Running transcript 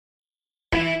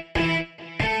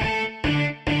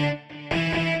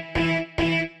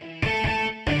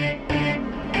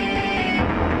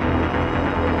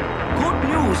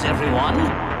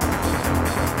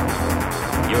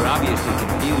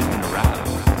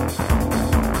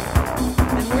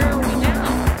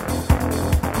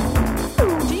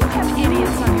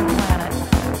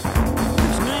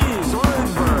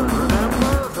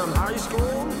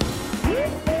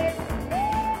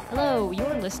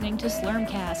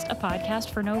Cast, a podcast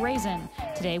for no reason.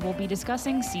 Today we'll be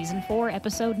discussing Season 4,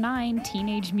 Episode 9,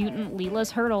 Teenage Mutant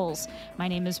Leela's Hurdles. My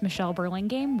name is Michelle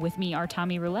Burlingame. With me are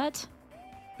Tommy Roulette.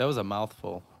 That was a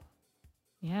mouthful.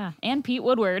 Yeah, and Pete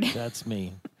Woodward. That's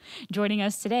me. Joining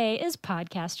us today is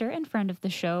podcaster and friend of the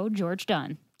show, George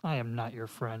Dunn. I am not your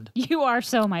friend. You are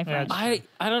so my friend. I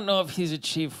don't know if he's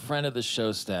achieved friend of the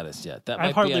show status yet. That might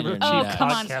I've hardly be on your reached Oh, neck.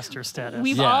 come on. podcaster status.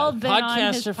 We've Yeah, all been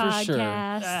on his podcaster for sure.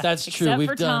 podcast. That's true. Except We've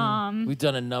for done Tom. we've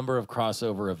done a number of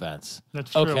crossover events.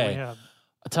 That's true. Okay. We have.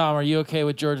 Tom, are you okay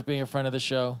with George being a friend of the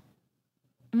show?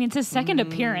 I mean, it's his second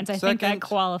appearance. I think that second.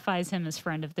 qualifies him as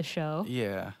friend of the show.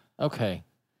 Yeah. Okay.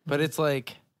 But it's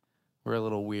like we're a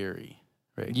little weary,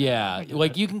 right? Yeah,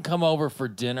 like you can come over for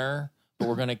dinner, but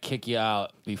we're gonna kick you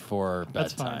out before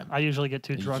That's fine. bedtime. I usually get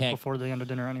too You drunk can't- before the end of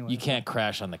dinner anyway. You can't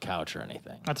crash on the couch or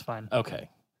anything. That's fine. Okay,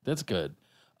 that's good.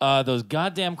 Those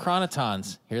goddamn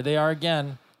chronotons, here they are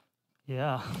again.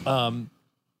 Yeah.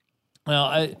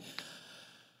 Well,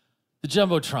 the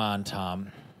Jumbotron,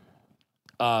 Tom.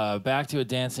 Back to a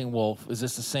dancing wolf. Is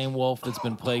this the same wolf that's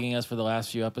been plaguing us for the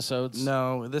last few episodes?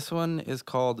 No, this one is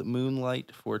called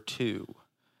Moonlight for Two.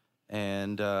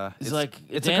 And It's like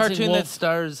it's a Dancing cartoon Wolf- that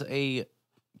stars a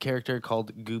character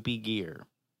called Goopy Gear.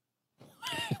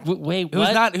 Wait,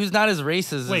 what? Who's not as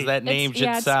racist as Wait. that name should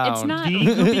it's sound. not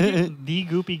The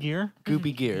Goopy Gear?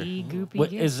 Goopy Gear. the goopy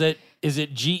What gear. is it? Is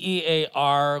it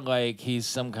GEAR? Like he's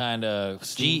some kind of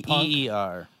steampunk?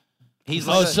 GEER. He's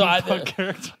Oh, like so Punk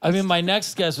character. I mean, my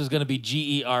next guess was going to be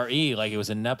GERE, like it was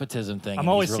a nepotism thing. I'm and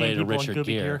always he's seeing related to people in Richard Goopy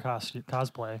Gear Gere.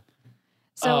 cosplay.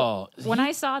 So Oh, when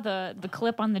I saw the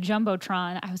clip on the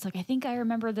Jumbotron, I was like, I think I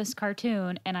remember this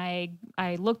cartoon, and I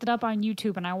looked it up on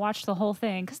YouTube and I watched the whole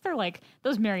thing because they're like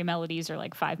those merry melodies are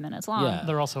like 5 minutes long. Yeah.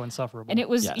 They're also insufferable. And it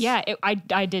was Yes.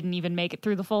 I didn't even make it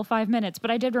through the full 5 minutes, but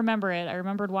I did remember it. I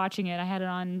remembered watching it. I had it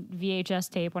on VHS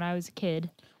tape when I was a kid.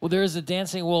 Well, there was a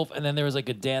dancing wolf, and then there was like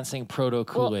a dancing proto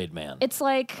Kool-Aid man. It's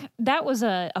like that was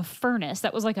a furnace.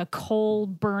 That was like a coal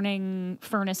burning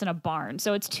furnace in a barn.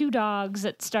 So it's two dogs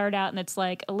that start out, and it's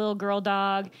like a little girl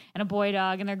dog and a boy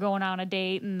dog, and they're going on a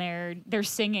date, and they're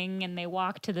singing, and they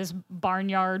walk to this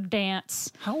barnyard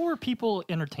dance. How were people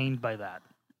entertained by that?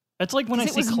 It's like when I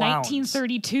 'Cause see it was clowns.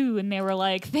 1932, and they were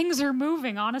like, things are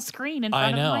moving on a screen in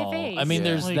I front know. of my face. I mean, Yeah.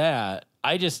 there's Like- that.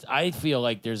 I feel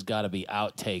like there's got to be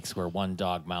outtakes where one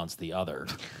dog mounts the other.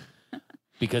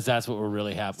 Because that's what we're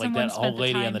really happening. Someone Like that spent old the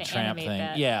lady time on the to tramp animate thing.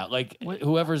 that. Yeah, like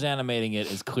whoever's animating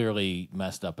it is clearly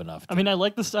messed up enough. I mean, I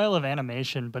like the style of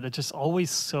animation, but it's just always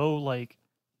so like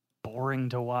boring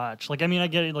to watch. Like, I mean, I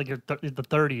get it. Like, you're the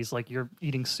 30s, like you're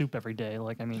eating soup every day.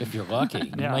 Like, I mean, if you're lucky,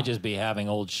 you Yeah. might just be having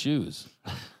old shoes.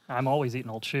 I'm always eating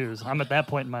old shoes. I'm at that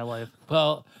point in my life.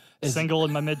 Well, is, Single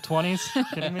in my mid 20s.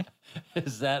 Kidding me?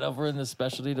 is that over in the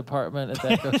specialty department at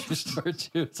that grocery store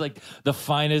too? It's like the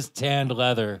finest tanned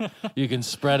leather. You can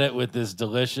spread it with this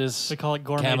delicious They call it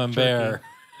gourmet camembert.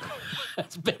 jerky.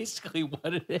 That's basically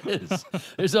what it is.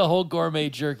 There's a whole gourmet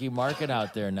jerky market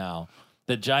out there now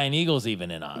that Giant Eagle's even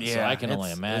in on. So I can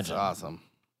only It's imagine. awesome.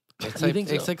 It's, You think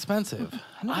so? it's expensive.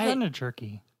 I've never I- gotten a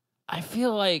jerky. I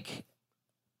feel like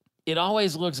it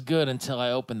always looks good until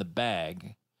I open the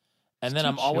bag, and It's then too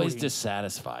I'm always chewy.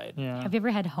 dissatisfied. Yeah. have you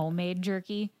ever had homemade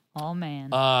jerky? Oh man.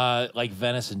 Like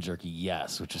venison jerky,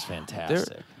 yes, which is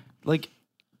fantastic. Like,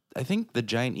 I think the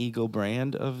Giant Eagle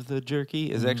brand of the jerky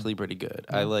is actually pretty good.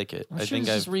 I like it. I'm I sure think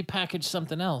just I've repackaged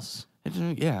something else.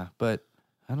 yeah, but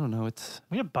I don't know. It's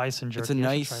We have bison jerky. it's a I should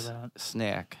nice try that.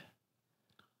 snack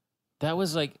That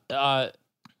was like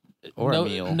or a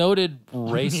meal. noted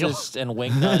racist and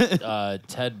wingnut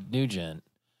Ted Nugent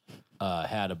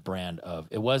had a brand of.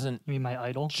 It wasn't You mean my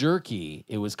idol? jerky.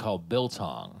 It was called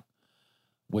Biltong,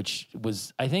 which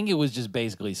was I think it was just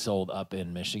basically sold up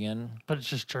in Michigan. But it's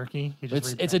just jerky. You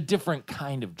just It's a different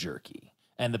kind of jerky.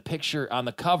 And the picture on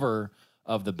the cover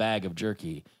of the bag of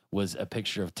jerky was a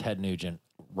picture of Ted Nugent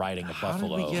riding a How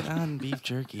buffalo. did we get on beef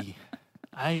jerky?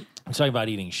 I I'm talking about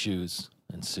eating shoes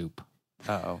and soup.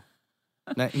 Uh-oh.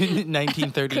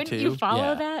 1932. Couldn't you follow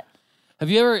Yeah. that? Have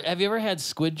you ever had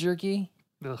squid jerky?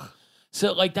 ugh.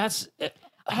 So like that's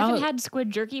I haven't had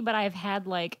squid jerky, but I've had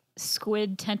like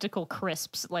squid tentacle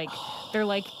crisps. Like they're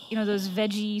like, you know, those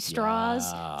veggie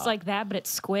straws. Yeah. It's like that, but it's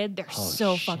squid. They're Oh,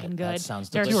 so shit, fucking that good. sounds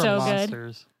They're You are so good.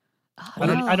 monsters.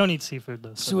 I don't eat seafood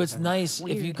though. so it's okay. nice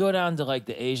if you Weird. go down to like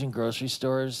the Asian grocery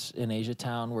stores in Asia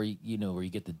Town where you know where you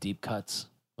get the deep cuts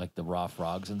like the raw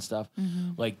frogs and stuff.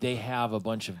 Like they have a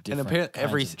bunch of And different apparently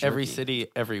every kinds of every jerky. city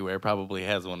everywhere probably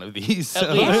has one of these. At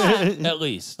so- least. At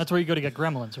least. That's where you go to get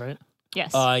gremlins, right?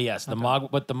 Yes. Yes,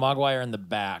 but the Mogwai in the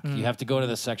back. You have to go to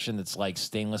the section that's like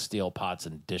stainless steel pots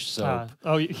and dish soap.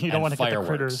 You don't and want to get the fireworks.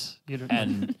 critters. You don't,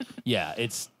 And yeah,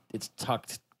 it's it's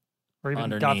tucked. Or even,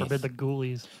 God underneath. forbid, the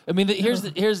ghoulies. I mean, here's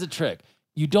the trick.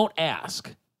 You don't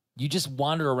ask. You just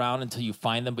wander around until you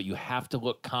find them, but you have to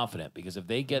look confident because if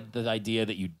they get the idea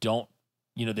that you don't,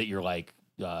 that you're like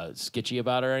sketchy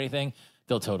about it or anything,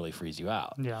 they'll totally freeze you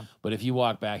out. Yeah. But if you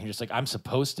walk back and you're just like, I'm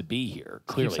supposed to be here, You're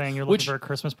clearly. saying you're looking for a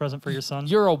Christmas present for your son?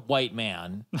 You're a white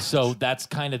man, so that's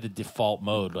kind of the default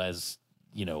mode as,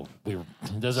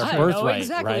 there's our I birthright, know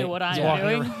exactly right? what I'm Yeah.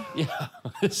 doing. Yeah.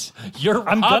 You're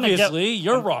I'm gonna obviously,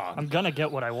 you're wrong. I'm going to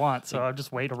get what I want, so I'll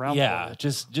just wait around Yeah, for it.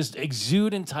 just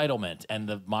exude entitlement, and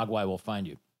the Mogwai will find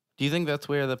you. Do you think that's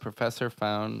where the professor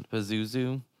found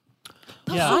Pazuzu?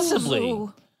 Yeah. Possibly.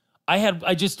 Ooh.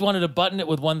 I just wanted to button it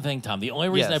with one thing, Tom. The only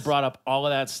reason Yes. I brought up all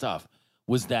of that stuff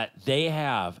was that they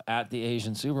have at the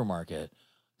Asian supermarket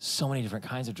so many different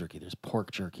kinds of jerky. There's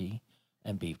pork jerky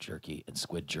and beef jerky and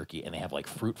squid jerky, and they have like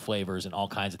fruit flavors and all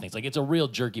kinds of things. Like it's a real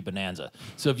jerky bonanza.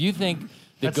 So if you think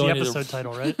that That's the going to episode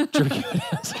title, right? Jerky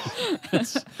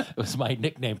bonanza, it was my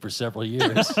nickname for several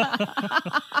years.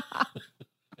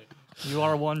 You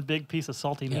are one big piece of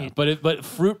salty Yeah, meat. but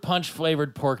fruit punch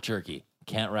flavored pork jerky.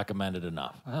 Can't recommend it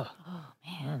enough. Oh,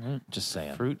 man. Just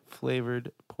saying. Fruit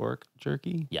flavored pork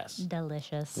jerky? Yes.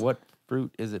 Delicious. What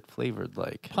fruit is it flavored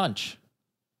like? Punch.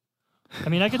 I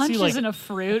mean, I could Punch see like isn't a I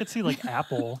fruit. could see like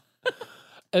apple.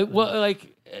 Just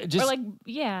Or like,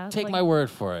 yeah. take like my word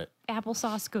for it.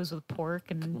 applesauce goes with pork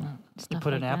and You stuff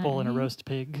put like an apple that, in a eh? roast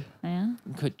pig. Yeah. You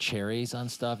can put cherries on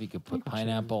stuff. You could put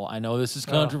pineapple. I know this is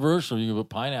Oh. controversial. You can put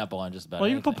pineapple on just about Well,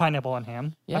 you anything. can put pineapple on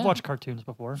ham. Yeah. I've watched cartoons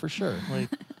before. for sure. Like,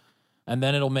 And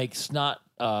then it'll make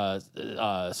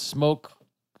smoke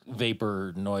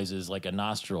vapor noises like a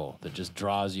nostril that just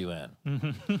draws you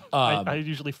in. I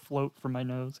usually float from my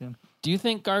nose. Yeah. Do you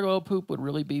think gargoyle poop would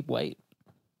really be white?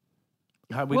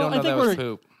 How, we Well, don't I know think that was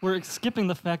poop. We're skipping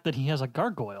the fact that he has a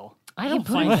gargoyle. I He don't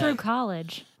put find him through that.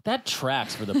 college. That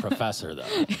tracks for the professor,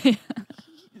 though.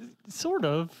 Sort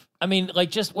of. I mean,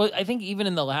 like, I think even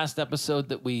in the last episode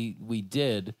that we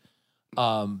did,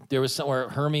 there was somewhere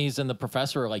Hermes and the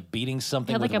professor are like beating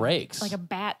something Had with rakes. like a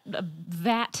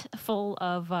vat full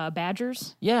of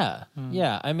badgers. Yeah,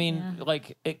 yeah. I mean, Yeah.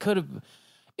 like it could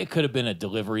have been a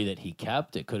delivery that he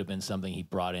kept. It could have been something he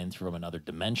brought in from another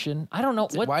dimension. I don't know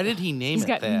what. Why did he name He's it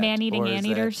got that? man-eating Or is that-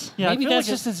 anteaters. Yeah, I Maybe feel that's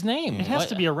like just his name. It has What-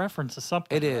 to be a reference to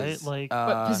something. It is. Right? Like,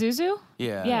 What, Pazuzu?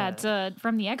 Yeah. Yeah, it's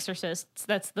from The Exorcist.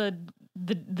 That's the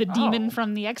demon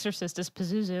from The Exorcist is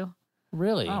Pazuzu.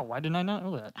 really. oh, why didn't I not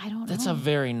know that? I don't That's know. a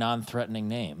very non-threatening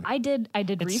name. I did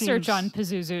It research seems- on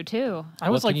Pazuzu too. I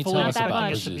was What can like you fully tell us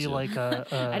about expecting it to be Pazuzu? like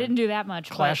a I didn't do that much.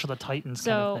 Clash but, of the Titans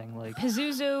so kind of thing. Like,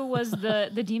 Pazuzu was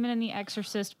the demon in The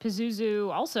Exorcist.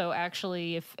 Pazuzu also,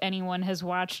 actually, if anyone has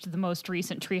watched the most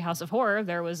recent Treehouse of Horror,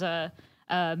 there was a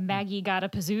Maggie got a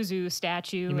Pazuzu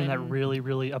statue. you mean that and really,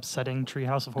 really upsetting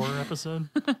Treehouse of Horror episode?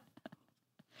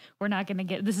 we're not going to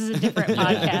get. This is a different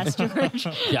podcast,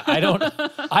 George. Yeah,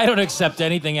 I don't accept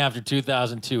anything after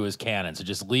 2002 as canon. So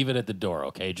just leave it at the door,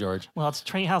 okay, George? Well, it's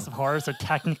Treehouse of Horror, so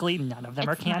technically none of them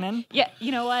are canon. Yeah,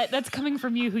 you know what? That's coming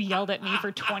from you who yelled at me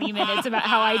for 20 minutes about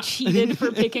how I cheated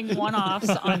for picking one-offs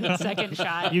on the second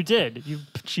shot. You did. You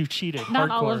cheated.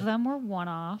 Not all hardcore. of them were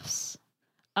one-offs.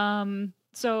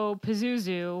 So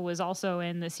Pazuzu was also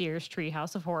in this year's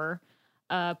Treehouse of Horror.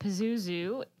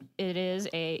 Pazuzu,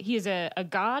 he is a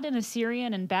god in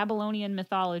Assyrian and Babylonian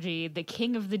mythology, the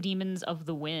king of the demons of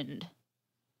the wind.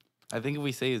 I think if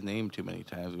we say his name too many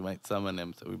times, we might summon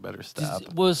him, so we better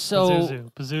stop. Was so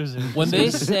Pazuzu. when they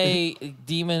say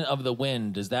demon of the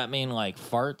wind, does that mean like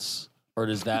farts or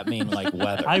does that mean like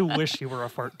weather? I wish he were a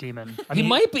fart demon. I he mean,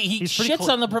 might be. He he's pretty shits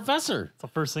on the professor, It's the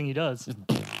first thing he does.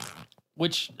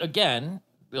 which again,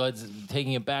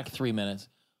 taking it back 3 minutes.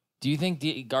 Do you think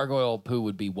the gargoyle poo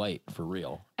would be white for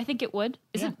real? I think it would.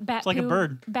 Isn't bat it's like a poo?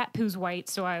 bird. Bat poo's white,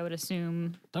 so I would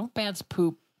assume. Don't bats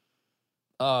poop?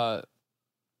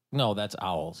 No, that's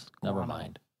owls. Never Guano.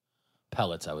 mind.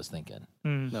 Pellets, I was thinking.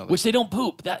 No, Which they don't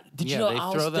poop. Did you Yeah, know they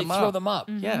owls throw them they throw up. them up?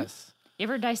 yes. You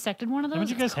ever dissected one of those? Haven't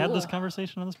you guys It's had this cool.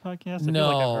 conversation on this podcast? I feel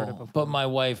like I've heard it No, before. but my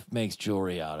wife makes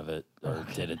jewelry out of it, or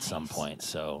did at some point.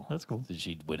 So That's cool.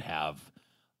 She would have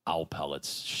owl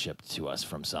pellets shipped to us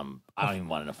from some. I don't even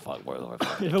want to fuck where.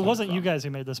 If it wasn't you guys who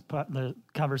made this the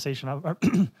conversation,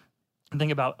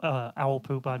 think about owl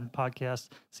poop on podcasts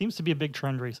seems to be a big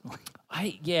trend recently.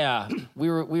 we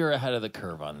were ahead of the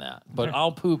curve on that. But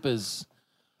owl poop is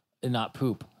not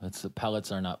poop. It's the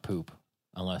pellets are not poop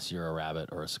unless you're a rabbit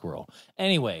or a squirrel.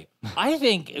 Anyway, I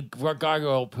think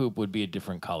gargoyle poop would be a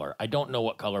different color. I don't know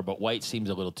what color, but white seems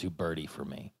a little too birdy for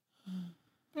me.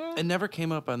 It never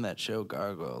came up on that show,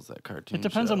 Gargoyles, that cartoon It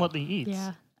depends show. on what they eat.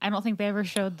 Yeah. I don't think they ever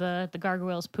showed the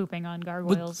gargoyles pooping on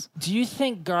gargoyles. Do you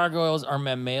think gargoyles are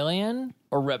mammalian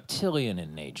or reptilian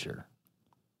in nature?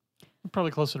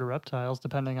 Probably closer to reptiles,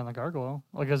 depending on the gargoyle.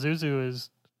 Like a Zuzu is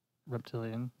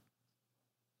reptilian.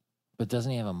 But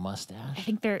doesn't he have a I mustache?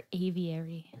 think they're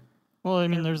aviary. Well, I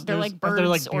mean, They're there's like aren't there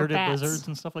like birds or bearded bats. lizards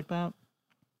and stuff like that.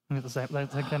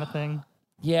 That kind of thing.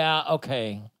 Yeah,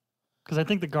 okay. Because I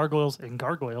think the gargoyles in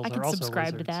gargoyles I are could also subscribe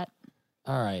to lizards. that.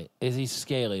 All right. Is he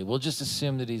scaly? We'll just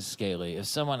assume that he's scaly. If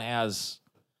someone has,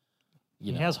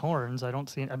 He has horns. I've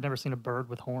never seen a bird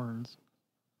with horns.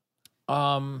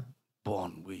 um,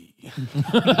 Bon oui.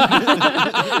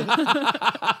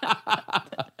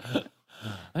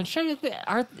 I'm trying to think.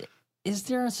 Is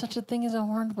there such a thing as a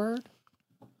horned bird?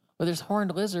 Well, there's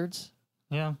horned lizards.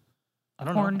 Yeah. I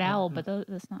don't Horned know. owl, but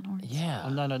that's not horns. Yeah.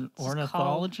 I'm not an is called-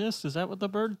 ornithologist. Is that what the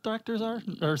bird doctors are?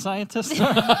 Or scientists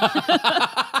are?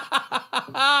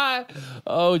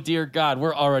 Oh dear God,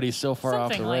 we're already so far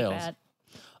Something off the like rails.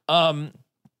 that.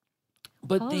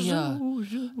 But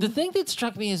the thing that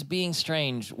struck me as being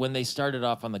strange when they started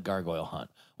off on the gargoyle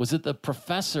hunt was that the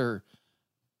professor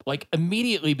like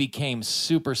immediately became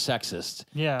super sexist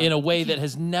Yeah. in a way that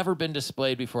has never been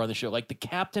displayed before on the show. Like the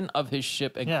captain of his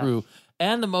ship and Yeah. crew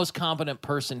and the most competent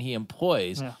person he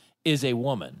employs Yeah. is a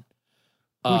woman.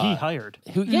 Who he hired.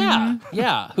 Who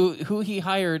who he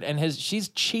hired and she's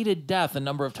cheated death a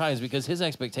number of times because his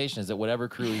expectation is that whatever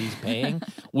crew he's paying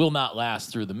will not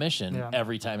last through the mission Yeah.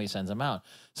 every time he sends them out.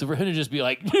 So for him to just be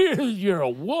like, "You're a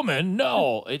woman,"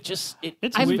 no, it's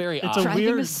It's very it's odd. a Driving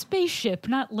weird- a spaceship,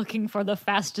 not looking for the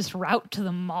fastest route to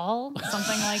the mall.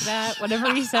 Something like that.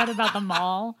 Whatever he said about the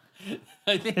mall.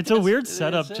 I think It's a that's- weird that's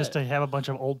setup it. just to have a bunch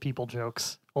of old people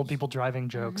jokes, old people driving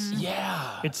jokes.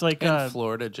 yeah. It's like And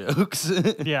Florida jokes.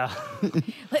 yeah,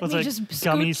 Let Was me like just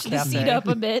Gummy's scooch the seat Cafe. up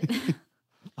a bit.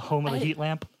 home of the heat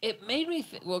lamp. It made me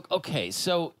think. Well, okay,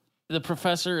 so the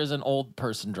professor is an old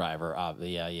person driver.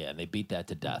 Yeah, and they beat that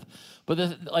to death.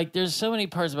 But there's so many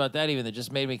parts about that even that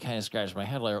just made me kind of scratch my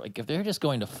head. Like, if they're just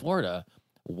going to Florida,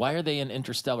 why are they in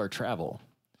interstellar travel?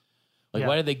 Like, Yeah.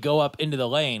 why did they go up into the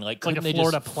lane? Like, like couldn't a they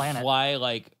Florida just planet. fly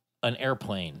like an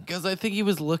airplane? Because I think he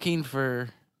was looking for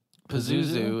Pazuzu?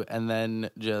 Pazuzu and then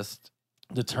just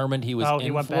Determined he was Oh, in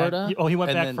he went Florida. back. He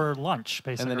went And back then- for lunch,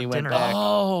 basically. then he or went dinner back.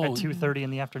 Oh, at 2:30 in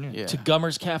the afternoon. Yeah. to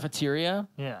Gummer's cafeteria.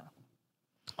 Yeah,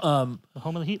 Um, the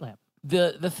home of the heat lamp.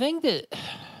 the thing that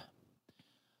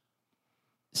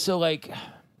so like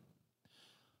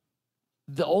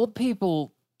the old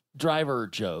people driver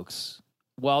jokes,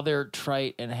 while they're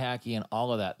trite and hacky and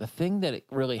all of that, the thing that it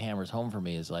really hammers home for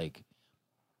me is like,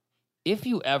 if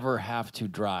you ever have to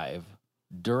drive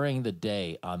during the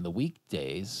day on the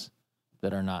weekdays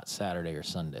that are not Saturday or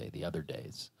Sunday, the other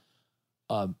days,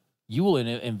 you will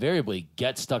invariably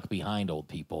get stuck behind old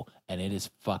people, and it is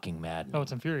fucking maddening. Oh,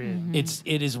 it's infuriating.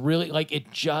 It is really like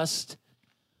it just.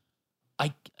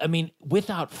 I mean,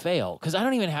 without fail, because I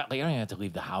don't even have to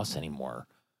leave the house anymore.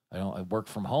 I work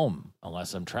from home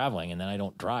unless I'm traveling, and then I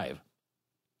don't drive.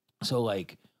 So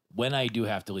like when I do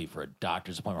have to leave for a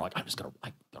doctor's appointment, I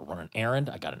gotta run an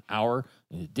errand. I got an hour.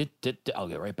 I'll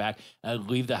get right back. And I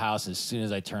leave the house as soon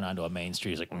as I turn onto a main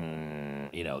street. It's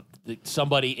like,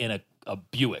 somebody in a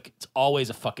Buick. It's always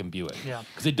a fucking Buick. Yeah.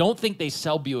 Because I don't think they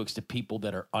sell Buicks to people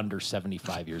that are under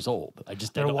 75 years old.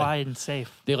 They're wide and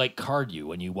safe. They like card you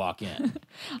when you walk in.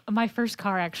 My first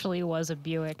car actually was a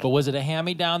Buick. But was it a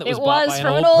hand-me-down that It was bought was by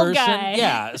from an an old old person? guy.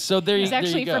 Yeah. So there It was there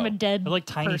actually you go. from a dead They're like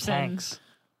tiny person. tanks.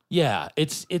 Yeah,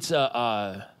 it's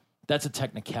a that's a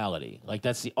technicality. Like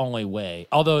that's the only way.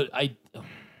 Although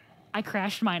I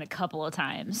crashed mine a couple of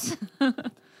times.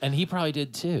 and he probably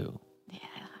did too. Yeah,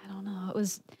 I don't know. It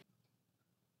was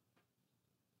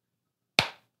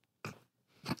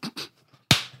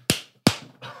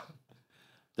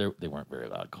They weren't very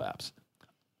loud claps.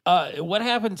 What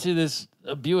happened to this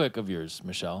Buick of yours,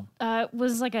 Michelle? it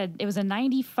was a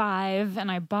 95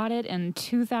 and I bought it in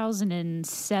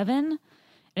 2007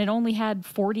 and it only had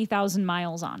 40,000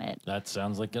 miles on it. That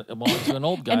sounds like it belonged to an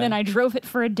old guy. And then I drove it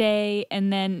for a day,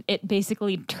 and then it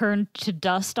basically turned to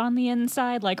dust on the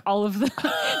inside. Like all of the,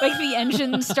 like the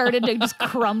engine started to just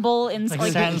crumble, and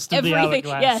Like sands through the everything.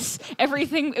 hourglass. Yes,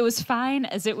 everything. It was fine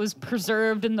as it was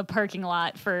preserved in the parking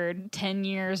lot for 10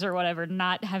 years or whatever,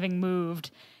 not having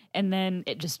moved, and then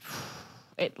it just.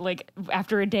 It like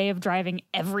after a day of driving,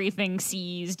 everything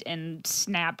seized and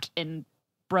snapped and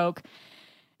broke.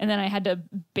 And then I had to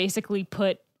basically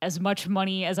put as much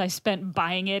money as I spent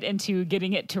buying it into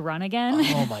getting it to run again.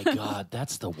 Oh my God,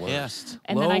 that's the worst.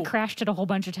 And then I crashed it a whole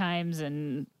bunch of times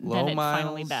and then Low it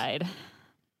finally miles. died.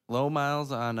 Low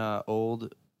miles on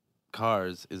old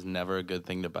cars is never a good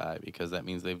thing to buy because that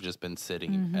means they've just been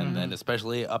sitting. Mm-hmm. And then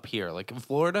especially up here, like in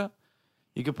Florida,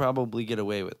 you could probably get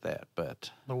away with that.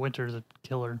 But The winter's a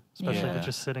killer, especially if Yeah. it's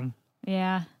just sitting.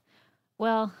 Yeah.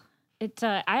 Well,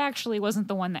 I actually wasn't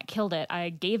the one that killed it. I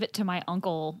gave it to my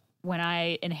uncle when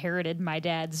I inherited my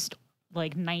dad's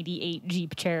like 98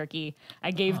 Jeep Cherokee.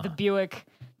 I gave the Buick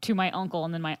to my uncle,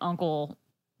 and then my uncle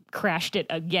crashed it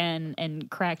again and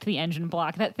cracked the engine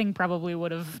block. That thing probably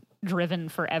would have driven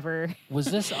forever.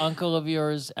 Was this uncle of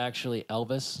yours actually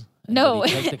Elvis? And No,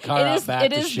 did he take the car it out is. back It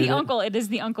to is shoot the uncle. It is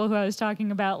the uncle who I was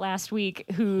talking about last week,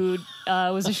 who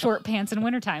was a short pants and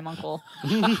wintertime uncle.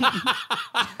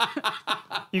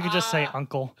 You could just say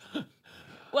uncle.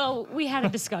 Well, we had a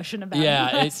discussion about Yeah,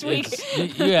 it last week.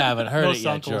 you haven't heard Most it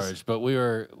yet, uncles. George. But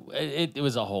it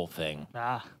was a whole thing.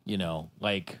 Ah, You know,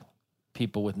 like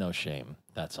people with no shame.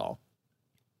 That's all.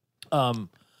 I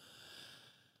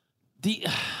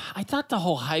thought the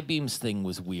whole high beams thing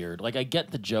was weird. Like I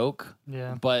get the joke,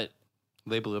 yeah. but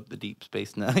they blew up the Deep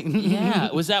Space Nine.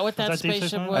 yeah, was that what that that Deep Space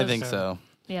spaceship Nine? was? I think so.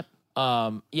 Yep.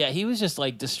 Yeah, he was just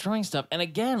like destroying stuff, and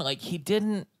again, like he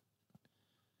didn't.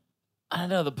 I don't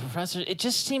know. The professor. It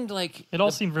just seemed like It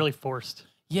all seemed really forced.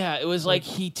 yeah. It was like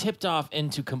he tipped off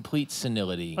into complete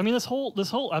senility. I mean, this whole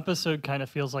episode kind of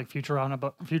feels like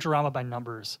Futurama by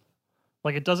numbers.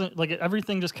 Like it doesn't like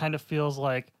everything just kind of feels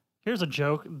like here's a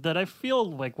joke that I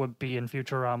feel like would be in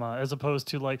Futurama, as opposed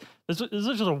to like this is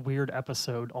just a weird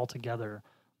episode altogether.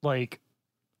 Like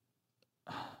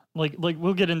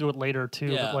we'll get into it later too.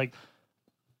 Yeah. But like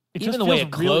it Even just the way feels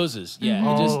it really- closes, yeah,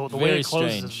 Oh, it just the very way it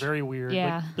closes strange. is very weird.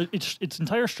 Yeah. Like, its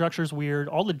entire structure is weird.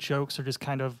 All the jokes are just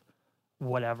kind of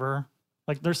whatever.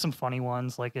 Like there's some funny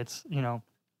ones, like it's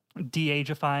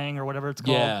de-agifying or whatever it's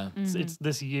called. Yeah, It's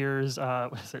this year's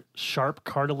what is it, sharp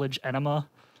cartilage enema.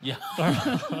 yeah.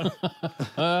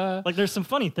 Like there's some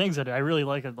funny things that I really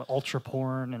like, the ultra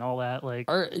porn and all that. Like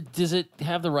Does it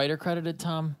have the writer credited,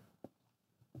 Tom?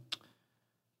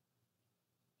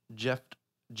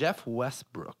 Jeff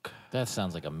Westbrook. That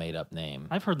sounds like a made up name.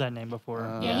 I've heard that name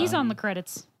before. Yeah, he's on the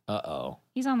credits. Oh,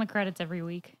 He's on the credits every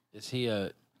week. is he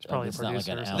a? probably a it's not like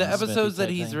an producer or Alan something. The Smithy episodes that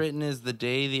type he's thing? written is The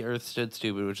Day the Earth Stood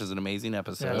Stupid, which is an amazing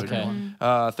episode. that's a good Okay. one.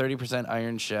 30%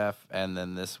 Iron Chef, and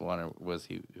then this one was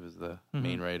he was the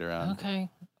main writer on. Okay,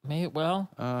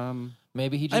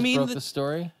 maybe he just mean, broke the- the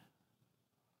story.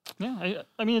 Yeah,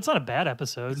 I mean it's not a bad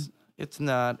episode. It's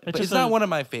not. But just it's not a- one of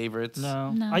my favorites.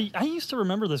 No. No. I used to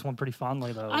remember this one pretty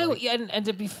fondly though. Like, And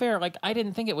to be fair, like I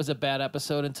didn't think it was a bad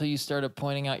episode until you started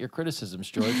pointing out your criticisms,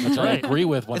 George, which I Right. agree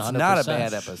with 100%. It's not a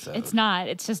bad episode. It's not.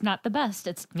 It's just not the best.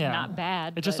 It's Yeah. not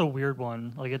bad. it's just but- a weird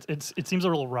one. Like it seems a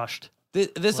little rushed.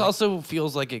 This also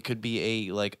feels like it could be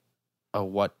a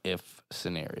what if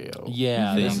scenario.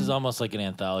 Yeah, this thing. is almost like an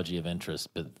anthology of interest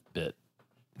bit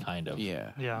kind of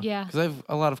Yeah. Yeah. Yeah. Because I have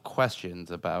a lot of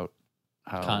questions about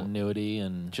how continuity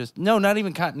and just not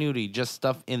even continuity, just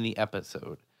stuff in the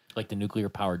episode. like the nuclear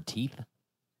powered teeth.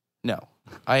 No,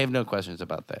 I have no questions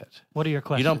about that. What are your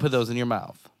questions? You don't put those in your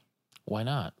mouth Why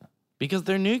not? because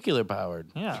they're nuclear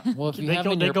powered. Yeah. Well, if you they have go,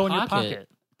 them in they your go in your pocket, pocket.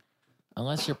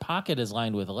 unless your pocket is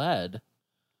lined with lead,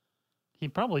 He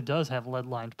probably does have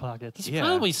lead-lined pockets. he's Yeah.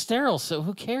 probably sterile. So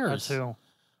who That cares? too.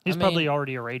 He's I mean, probably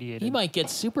already irradiated. He might get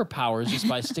superpowers just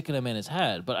by sticking them in his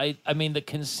head. But I mean, the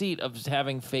conceit of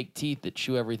having fake teeth that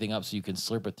chew everything up so you can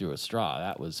slurp it through a straw,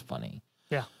 that was funny.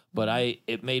 Yeah. But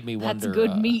it made me That's wonder.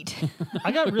 good meat.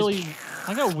 I got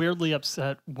weirdly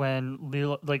upset when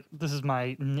Leela, like this is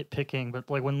my nitpicking, but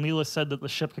like when Leela said that the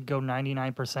ship could go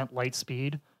 99% light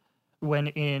speed, when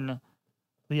in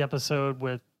the episode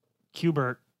with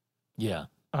Qbert, Yeah.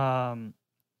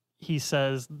 he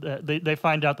says that they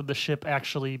find out that the ship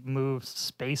actually moves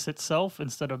space itself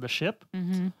instead of the ship.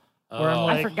 hmm Where I'm Oh,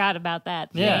 like- I forgot about that.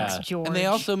 Yeah. Thanks, George. And they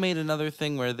also made another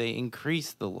thing where they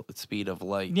increased the speed of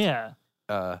light. Yeah.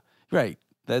 Right.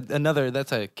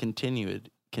 That's a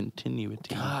continuity.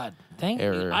 God, thank you.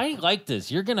 Error. I like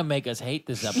this. You're gonna make us hate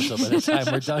this episode by the time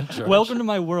we're done, George. Welcome to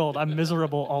my world. I'm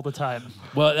miserable all the time.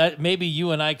 Well, maybe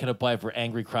you and I can apply for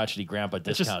angry crotchety grandpa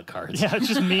just- discount cards. Yeah, it's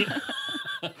just me.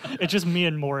 It's just me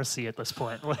and Morrissey at this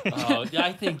point. Oh,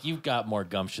 I think you've got more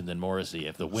gumption than Morrissey.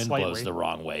 If the wind blows Slightly. the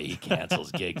wrong way, he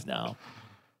cancels gigs now.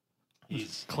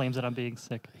 He's Claims that I'm being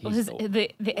sick. Well, he's the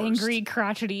worst. angry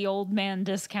crotchety old man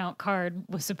discount card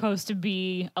was supposed to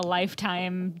be a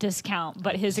lifetime discount,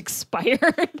 but his expired.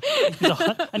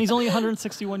 And he's only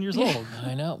 161 years old.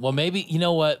 I know. Well, maybe you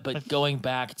know what. But going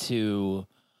back to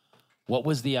what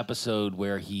was the episode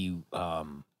where he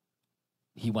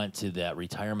went to that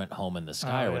retirement home in the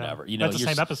sky Oh, or yeah. whatever. You know, That's the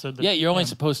you're same episode. yeah, you're only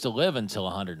supposed to live until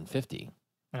 150.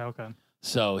 Yeah, okay.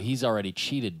 So he's already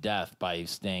cheated death by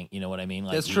staying. You know what I mean?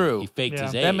 Like That's true. He faked Yeah.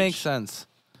 his age. That makes sense.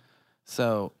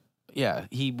 So, yeah,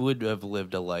 he would have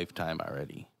lived a lifetime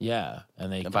already Yeah,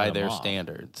 and they by their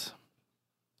standards.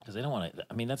 because they don't want to.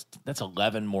 I mean, that's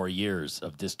 11 more years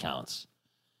of discounts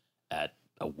at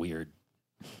a weird.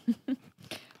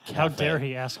 How cafe. dare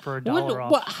he ask for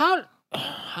 $1 off?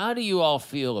 How do you all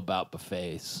feel about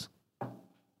buffets?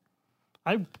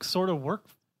 I sort of work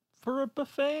for a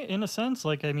buffet in a sense.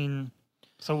 Like, I mean,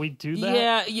 so we do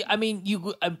that. Yeah, I mean,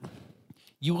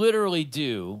 you literally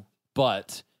do,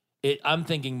 but I'm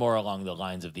thinking more along the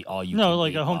lines of the all you. No, can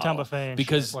like eat a hometown model. buffet and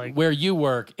because shit, like- where you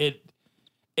work, it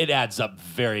adds up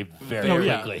very, very Oh,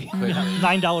 yeah. quickly.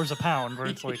 $9 a pound, where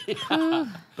it's like,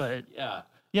 but Yeah.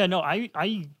 yeah, no, I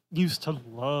used to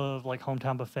love like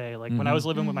hometown buffet. Like when I was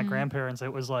living with my grandparents,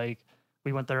 it was like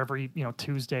we went there every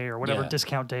Tuesday or whatever Yeah.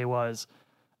 discount day was.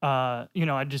 I'd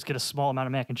just get a small amount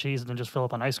of mac and cheese and then just fill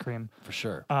up on ice cream. For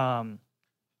sure.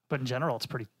 But in general, it's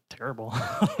pretty terrible.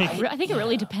 I think it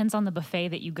really depends on the buffet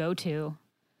that you go to.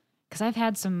 Because I've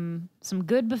had some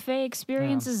good buffet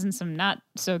experiences and some not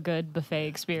so good buffet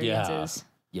experiences.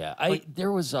 Yeah.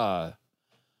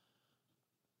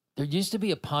 There used to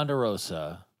be a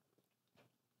Ponderosa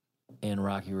in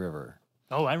Rocky River.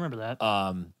 Oh, I remember that.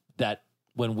 That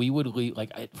when we would leave,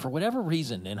 like for whatever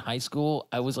reason in high school,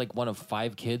 I was like one of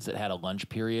 5 kids that had a lunch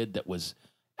period that was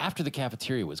after the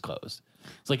cafeteria was closed.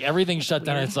 It's like everything shut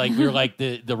down. It's like we were like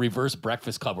the reverse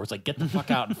breakfast club where it's like get the fuck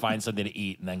out and find something to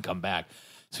eat and then come back.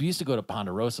 So we used to go to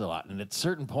Ponderosa a lot. And at a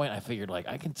certain point, I figured like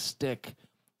I can stick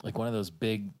like one of those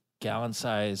big gallon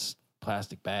size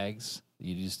plastic bags that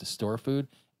you use to store food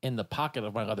in the pocket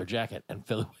of my leather jacket and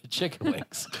fill it with chicken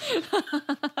wings.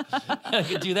 I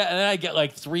could do that. And then I get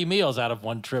like 3 meals out of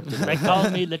one trip. They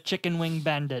called me the chicken wing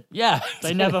bandit. Yeah.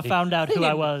 They never exactly. found out They who I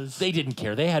didn't- was. They didn't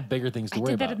care. They had bigger things to I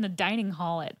worry did that about. in the dining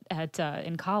hall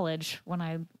in college when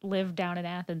I lived down in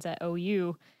Athens at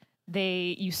OU.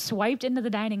 You swiped into the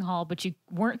dining hall, but you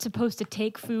weren't supposed to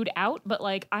take food out. But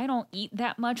like, I don't eat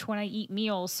that much when I eat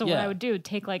meals. So what Yeah. I would do,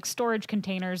 take like storage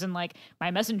containers and like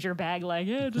my messenger bag, like,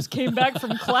 yeah, just came back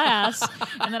from class.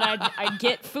 And then I'd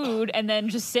get food and then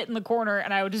just sit in the corner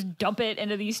and I would just dump it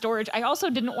into these storage. I also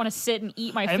didn't want to sit and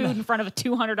eat my food in front of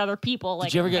 200 other people. Like,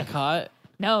 Did you ever get caught?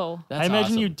 no. That's I imagine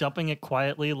awesome. you dumping it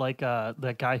quietly like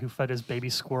that guy who fed his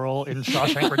baby squirrel in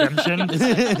Shawshank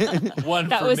Redemption. One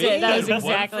That for was me it. That and was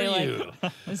one exactly for like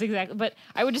you. that's exactly. But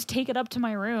I would just take it up to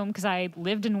my room because I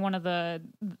lived in one of the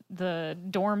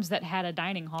dorms that had a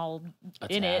dining hall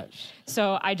in it. Attached.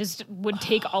 So I just would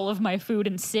take all of my food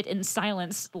and sit in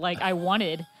silence like I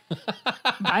wanted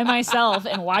by myself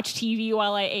and watch TV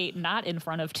while I ate, not in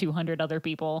front of 200 other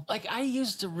people. Like I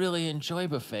used to really enjoy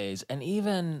buffets, and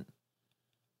even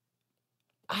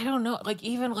I don't know, like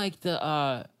even like the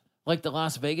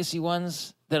Las Vegas-y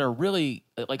ones that are really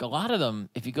like a lot of them,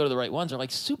 if you go to the right ones, are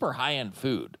like super high end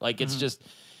food. Like it's just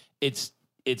it's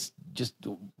just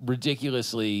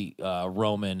ridiculously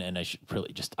Roman and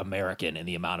really just American in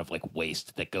the amount of like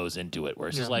waste that goes into it. Where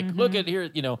it's just like, look at here,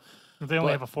 They only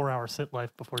But- have a 4-hour sit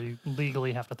life before you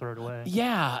legally have to throw it away.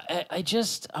 Yeah, I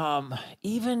just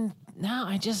even now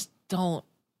I just don't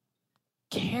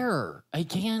care. I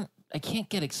can't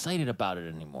get excited about it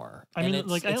anymore. I And mean, it's,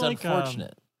 like, I it's like,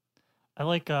 unfortunate. I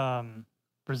like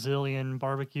Brazilian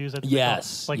barbecues. I think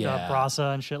Yes, like yeah.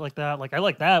 brasa and shit like that. Like I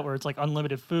like that where it's like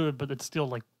unlimited food, but it's still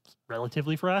like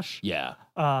relatively fresh. Yeah,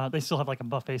 They still have like a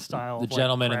buffet style. the of, like,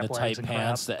 gentleman in the crab tight legs and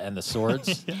pants and the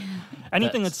swords. crap.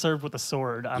 Anything That's- that's served with a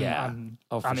sword, Yeah. I'm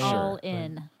Oh, for I'm in. sure. All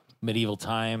in. Medieval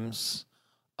times.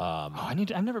 Oh,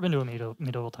 I've never been to a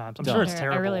medieval times. I'm Don't. sure it's I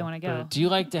terrible. really wanna go. but Do you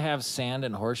like to have sand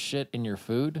and horse shit in your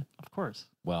food? Of course.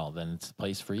 Well, then it's a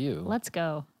place for you. Let's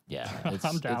go. Yeah,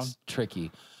 I'm down. It's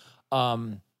tricky.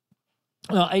 No,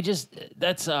 I just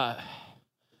that's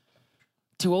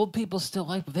do old people still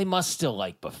like? They must still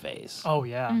like buffets Oh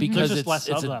yeah, because There's it's just less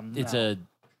it's of a, them. It's now.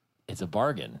 a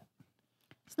bargain.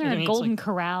 Isn't there I a mean, it's Golden like-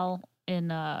 Corral in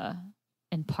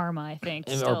Parma? I think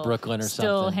Or still, Brooklyn or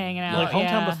still something. hanging Yeah. out. like hometown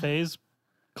yeah. buffets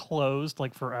closed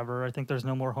like forever. I think there's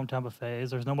no more hometown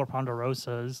buffets. There's no more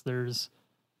Ponderosas. There's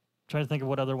I'm trying to think of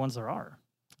what other ones there are.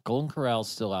 Golden Corral's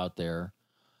still out there.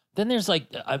 Then there's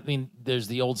there's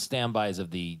the old standbys of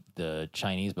the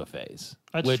Chinese buffets.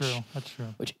 That's which, true. That's true.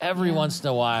 Which every Yeah. once in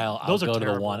a while Those I'll are go to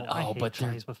terrible. the one. I Oh, hate but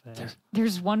Chinese buffets.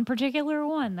 There's one particular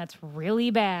one that's really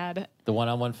bad. the one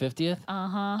on 150th.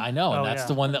 I know, and Oh, that's yeah.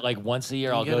 the one that like once a year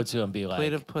You I'll get go a to and be like,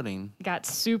 Plate of pudding.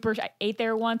 I ate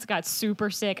there once, got super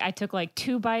sick. I took like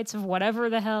 2 bites of whatever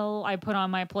the hell I put on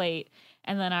my plate.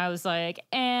 And then I was like,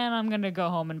 and I'm going to go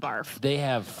home and barf. they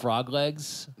have frog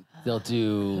legs They'll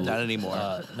do Not anymore.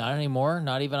 Not anymore.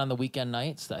 Not even on the weekend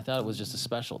nights. I thought it was just a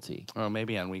specialty. Or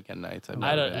maybe on weekend nights. I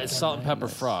don't. It's salt and pepper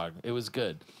frog. It was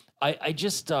good. I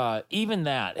just even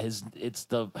that it's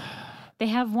the. They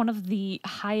have one of the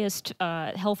highest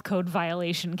health code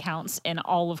violation counts in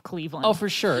all of Cleveland. Oh, for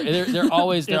sure. They're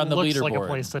always It on the looks leaderboard. like a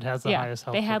place that has the highest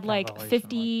health. they had code like violation,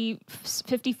 50,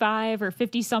 55 or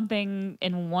 50 something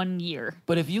in 1 year.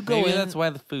 But if you go Maybe in, that's why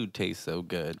the food tastes so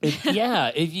good.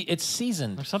 yeah, it's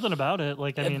seasoned. There's something about it.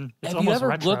 Like I mean, it's Have you almost ever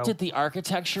retro. looked at the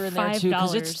architecture in there too?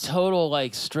 Because it's $5. total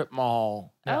like strip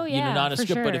mall. Oh, yeah, not a for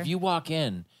strip. But sure. if you walk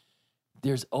in,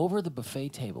 there's over the buffet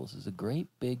tables is a great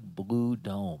big blue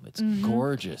dome. It's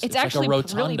gorgeous. It's like actually a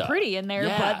rotunda. really pretty in there,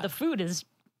 Yeah. but the food is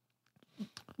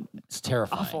It's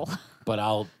terrifying. awful. But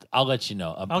I'll let you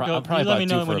know. I'll go. I'm probably You let me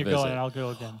about know due for when a you're visit. going, and I'll go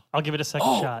again. I'll give it a second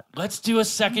Oh, shot. let's do a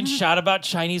second shot about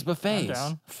Chinese buffets.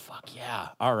 down. Fuck yeah!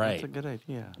 All right, That's a good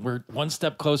idea. we're one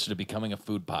step closer to becoming a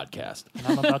food podcast. And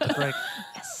I'm about to break.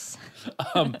 Yes.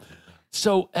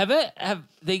 So have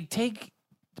they take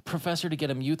the professor to get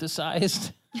him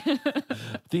euthanized?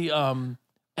 And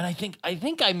I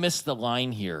think I missed the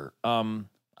line here.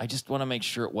 I just want to make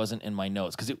sure it wasn't in my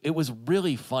notes because it was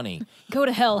really funny. Go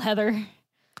to hell, Heather.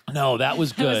 No, that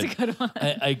was That was good. a good one.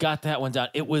 I got that one down.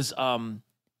 It was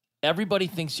everybody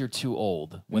thinks you're too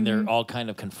old when they're all kind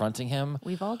of confronting him.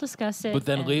 We've all discussed it. But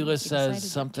then and we Leela decided says you're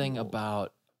something too old.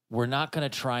 about we're not going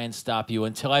to try and stop you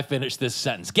until I finish this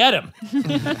sentence. Get him.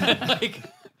 Like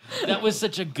that was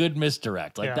such a good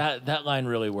misdirect. Like Yeah. that line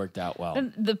really worked out well.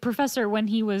 And the professor, when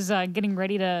he was getting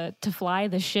ready to fly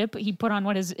the ship, he put on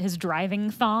his driving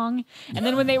thong, and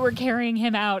then when they were carrying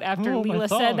him out after Oh, my Leela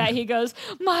thong. said that, he goes,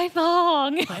 "My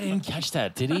thong." I didn't catch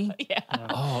that. Did he? Yeah.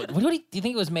 Oh, what do you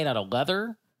think it was made out of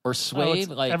leather or Oh, suede? it's-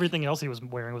 like everything else he was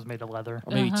wearing was made of leather,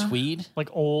 or maybe tweed? like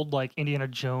old, like Indiana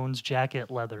Jones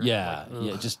jacket leather. Yeah, Like,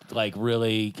 yeah, ugh, just like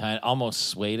really kind of almost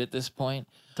suede at this point.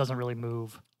 doesn't really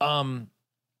move.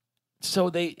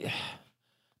 So they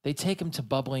take him to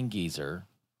Bubbling Geezer,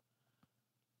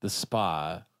 the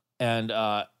spa, and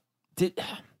have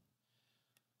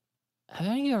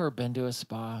any of you ever been to a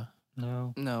spa?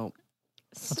 No, No.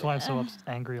 that's why I'm so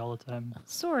angry all the time.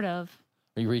 Sort of.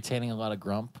 Are you retaining a lot of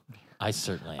grump? I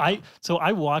certainly am.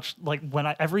 I watched like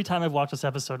every time I've watched this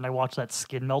episode and I watch that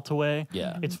skin melt away.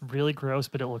 Yeah. It's really gross,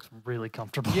 but it looks really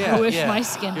comfortable. Yeah. I wish my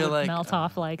skin You're would like, melt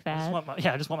off like I just that. want my,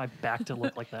 I just want my back to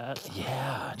look like that.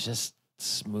 Yeah, just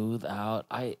smooth out.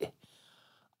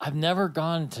 I've never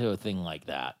gone to a thing like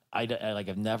that.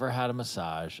 I've never had a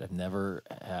massage. I've never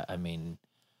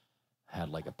had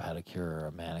like a pedicure or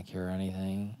a manicure or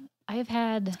anything. I've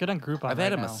had It's good on Groupon. I've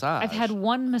had right a now. massage. I've had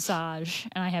one massage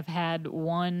and I have had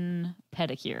one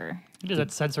pedicure. You did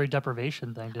that sensory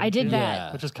deprivation thing, didn't I did you? that.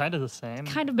 Yeah. Which is kind of the same.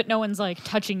 Kind of, but no one's like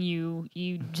touching you.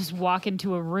 You just walk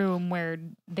into a room where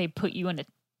they put you in a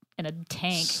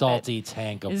tank. that Salty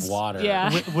tank of is- water.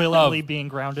 Yeah. Willingly being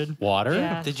grounded. Water?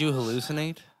 Yeah. Did you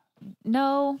hallucinate?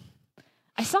 No.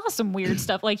 I saw some weird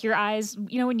stuff, like your eyes,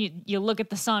 when you look at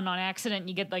the sun on accident,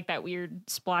 you get like that weird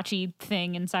splotchy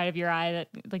thing inside of your eye, that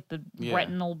like the Yeah.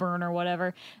 retinal burn or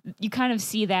whatever. You kind of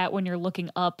see that when you're looking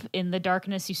up in the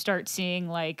darkness. You start seeing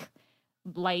like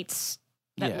lights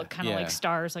that Yeah, look kind of yeah. like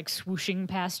stars, like swooshing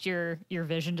past your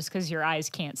vision, just because your eyes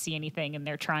can't see anything and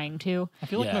they're trying to. I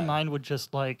feel like my Yeah. mind would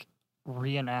just like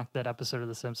reenact that episode of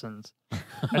The Simpsons,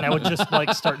 and I would just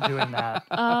like start doing that.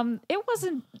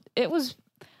 It was,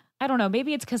 I don't know,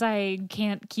 maybe it's because I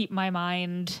can't keep my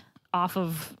mind off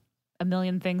of a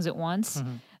million things at once.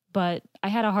 Mhm. But I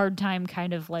had a hard time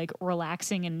kind of like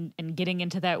relaxing and getting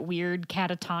into that weird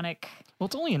catatonic. Well,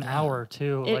 it's only an hour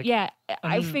too. Like,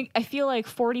 I mean- I feel like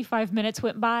 45 minutes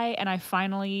went by and I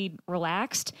finally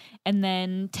relaxed. And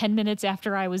then 10 minutes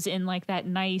after I was in like that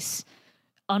nice,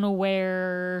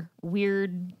 unaware,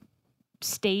 weird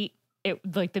state, it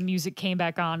like the music came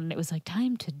back on and it was like,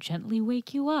 time to gently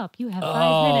wake you up. You have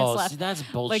 5 minutes left. See, that's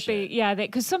bullshit. Like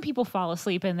because some people fall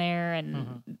asleep in there,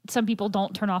 and some people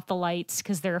don't turn off the lights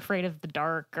because they're afraid of the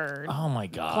dark or oh my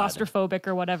god. claustrophobic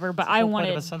or whatever. But the I whole point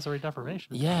wanted, of a sensory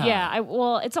deprivation. Yeah.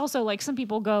 it's also like some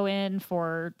people go in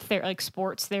for like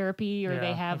sports therapy, or Yeah,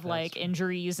 they have okay, like that's-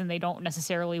 injuries and they don't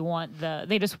necessarily want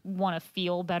they just want to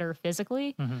feel better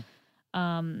physically.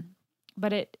 Mhm.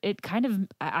 But it kind of,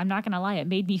 I'm not gonna lie, it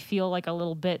made me feel like a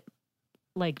little bit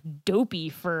like dopey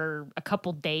for a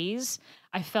couple days.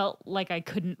 I felt like I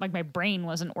couldn't, like my brain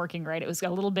wasn't working right. It was a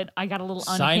little bit, I got a little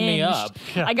unhinged. Sign me up.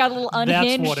 Yeah. I got a little That's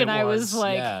unhinged what it and I was was.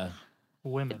 like, Yeah.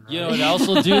 Women. Right? You know what else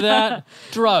will do that?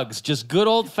 Drugs. Just good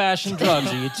old fashioned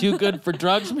drugs. Are you too good for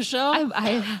drugs, Michelle? The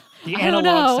I don't analog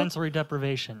know. sensory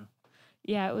deprivation.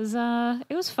 Yeah, it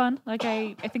was fun. Like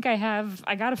I think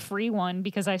I got a free one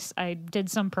because I did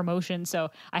some promotion, so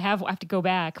I have to go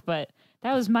back, but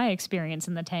that was my experience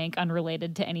in the tank,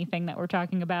 unrelated to anything that we're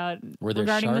talking about Were there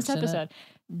regarding this sharks in it? episode.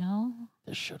 No.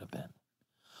 There should have been.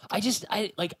 I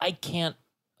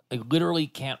literally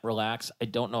can't relax. I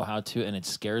don't know how to, and it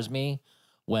scares me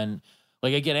when,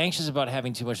 like, I get anxious about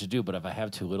having too much to do, but if I have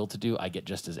too little to do, I get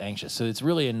just as anxious. So it's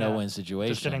really a no-win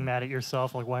situation. Just getting mad at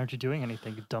yourself, like, why aren't you doing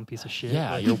anything, you dumb piece of shit?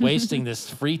 Yeah, Like, you're wasting this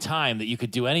free time that you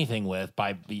could do anything with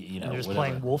by, you're just whatever.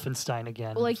 playing Wolfenstein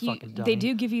again. Well, like fucking dummy. they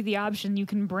do give you the option. You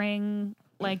can bring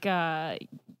like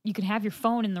you can have your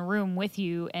phone in the room with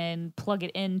you and plug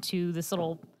it into this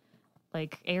little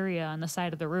like area on the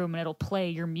side of the room, and it'll play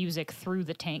your music through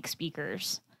the tank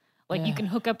speakers. Like you can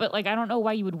hook up it. Like I don't know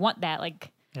why you would want that.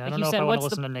 Like Yeah, I like don't you know if said, I want to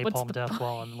what's listen to what's Napalm the Death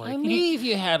while I'm like, Maybe if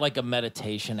you had like a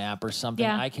meditation app or something,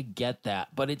 Yeah. I could get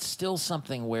that. But it's still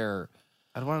something where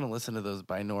I'd want to listen to those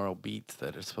binaural beats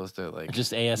that are supposed to like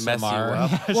just mess you ASMR.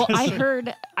 up. Well,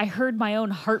 I heard my own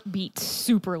heartbeat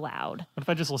super loud. what if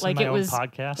I just listen Like, to it my own was-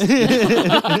 podcast?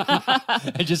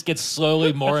 It just gets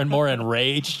slowly more and more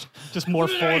enraged. Just more I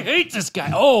full. hate this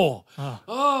guy. Oh.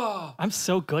 I'm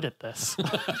so good at this.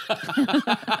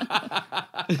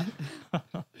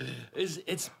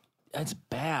 It's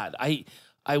bad. I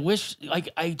wish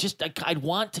I'd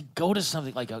want to go to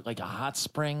something like a hot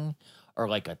spring or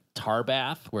like a tar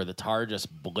bath where the tar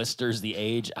just blisters the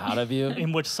age out of you.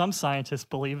 In which some scientists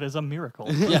believe is a miracle.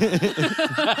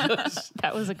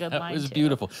 That was a good That line. was too.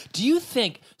 beautiful. Do you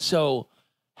think so?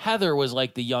 Heather was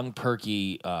like the young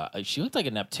perky. She looked like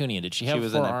a Neptunian. Did she have? She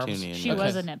was a 4 arms? Neptunian. She Okay.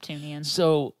 was a Neptunian.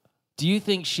 So, do you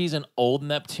think she's an old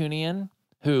Neptunian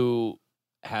who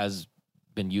has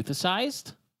been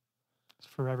euthanized?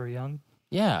 Forever young.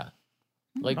 Yeah.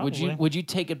 Like, Probably. would you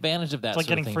take advantage of that? It's like sort of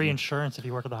getting thing? free insurance if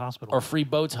you work at the hospital. or free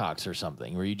Botox or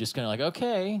something, where you just kind of like,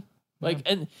 okay, like,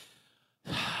 and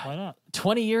Why not?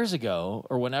 20 years ago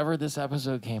or whenever this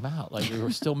episode came out, like we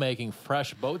were still making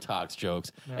fresh Botox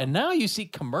jokes, and now you see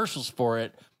commercials for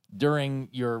it during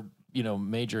your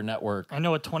major network. I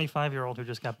know a 25-year-old who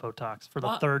just got Botox for the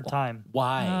What? third time.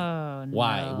 Why? Oh,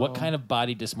 Why? What no. kind of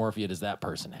body dysmorphia does that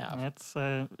person have? It's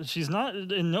she's not.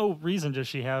 In no reason does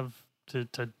she have to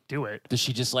do it. Does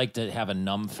she just like to have a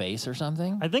numb face or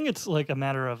something? I think it's like a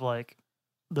matter of like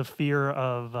the fear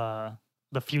of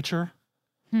the future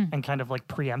and kind of like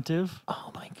preemptive.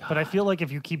 Oh my god! But I feel like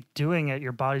if you keep doing it,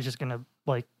 your body's just gonna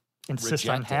like insist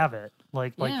on Reject it. have it.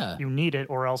 Like Yeah. you need it,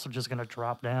 or else it's just gonna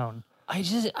drop down. I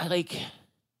like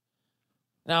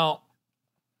now.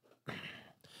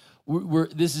 We're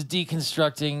this is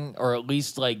deconstructing, or at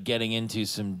least like getting into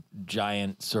some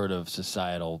giant sort of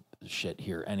societal shit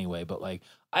here anyway. But like,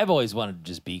 I've always wanted to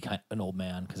just be an old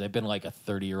man because I've been like a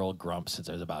 30-year-old grump since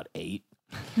I was about 8.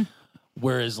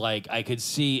 Whereas, like, I could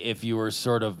see if you were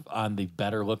sort of on the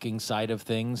better looking side of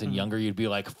things and younger, you'd be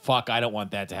like, fuck, I don't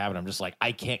want that to happen. I'm just like,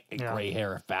 I can't get gray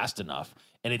hair fast enough.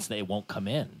 And it won't come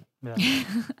in. Yeah.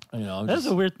 I'm That's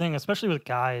just- a weird thing, especially with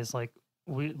guys. Like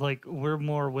we're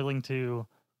more willing to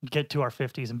get to our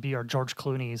 50s and be our George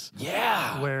Clooney's,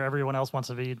 yeah. where everyone else wants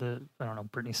to be the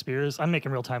Britney Spears. I'm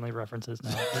making real timely references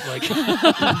now, but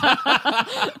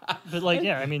like,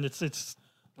 yeah. I mean, it's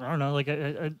I don't know. Like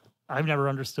I've never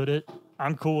understood it.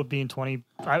 I'm cool with being 20.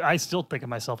 I still think of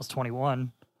myself as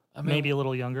 21, maybe a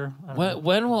little younger. I don't know.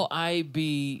 When will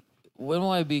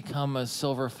I become a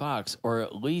silver fox, or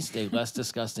at least a less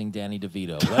disgusting Danny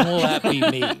DeVito? When will that be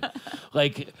me?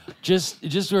 Like just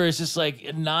where it's just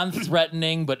like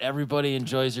non-threatening, but everybody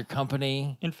enjoys your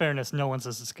company. In fairness, no one's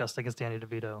as disgusting as Danny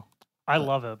DeVito. I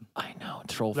love him. I know,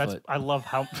 Trollfoot. I love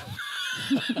how.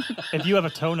 If you have a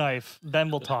toe knife, then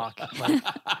we'll talk. Like,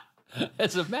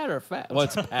 As a matter of fact, well,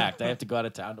 it's packed. I have to go out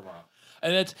of town tomorrow.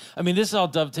 And this all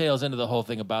dovetails into the whole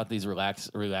thing about these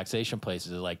relaxation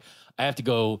places. Like, I have to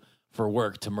go for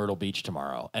work to Myrtle Beach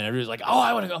tomorrow. And everybody's like, oh,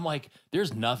 I want to go. I'm like,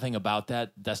 there's nothing about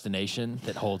that destination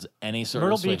that holds any sort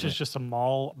Myrtle of Beach sway. is just a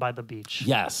mall by the beach.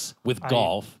 Yes, with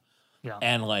golf. Yeah.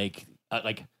 And like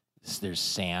there's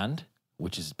sand,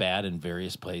 which is bad in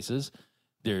various places.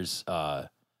 There's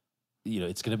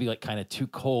it's going to be like kind of too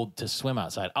cold to swim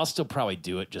outside. I'll still probably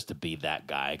do it just to be that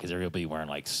guy, because everybody will be wearing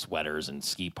like sweaters and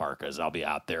ski parkas. I'll be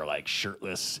out there like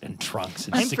shirtless and trunks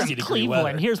in I'm 60 from degree Cleveland.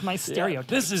 weather. Here's my Yeah, stereotype.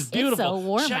 this is beautiful. so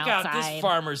warm Check out this outside.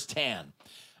 farmer's tan.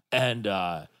 And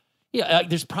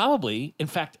there's probably, in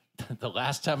fact, the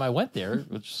last time I went there,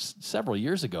 which was several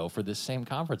years ago for this same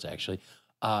conference, actually,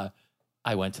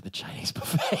 I went to the Chinese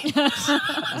buffet.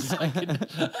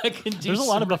 I can do There's a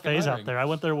lot of some buffets out reconnoitering. there. I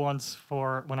went there once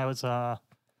for when I was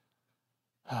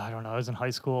I don't know. I was in high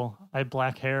school. I had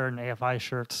black hair and AFI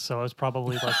shirts, so I was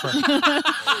probably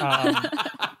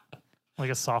like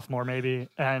a sophomore maybe.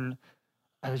 And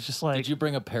I was just like, Did you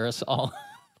bring a parasol?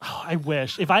 oh, I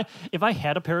wish if I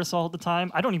had a parasol at the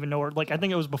time. I don't even know where. Like I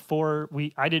think it was before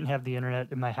I didn't have the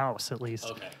internet in my house at least.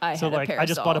 Okay. So like I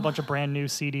just bought a bunch of brand new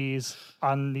CDs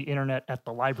on the internet at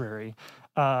the library.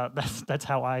 That's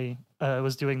how I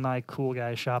was doing my cool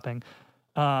guy shopping.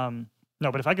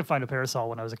 No, but if I could find a parasol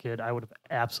when I was a kid, I would have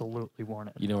absolutely worn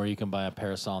it. You know where you can buy a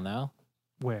parasol now?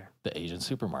 Where? The Asian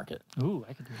supermarket. Ooh,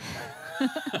 I could do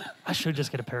that. I should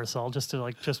just get a parasol just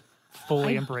to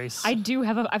fully embrace. I do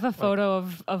have a photo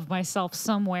of myself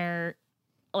somewhere,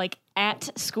 like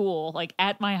at school, like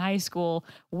at my high school,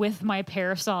 with my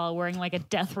parasol, wearing like a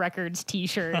Death Records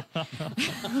T-shirt.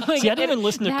 Like, See, I didn't even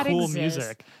listen to that cool exists.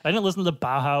 music. I didn't listen to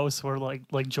Bauhaus or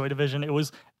like Joy Division. It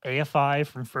was AFI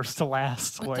from first to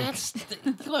last. But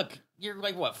like look, you're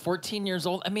like what, 14 years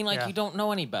old? I mean, like Yeah. you don't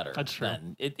know any better. That's true.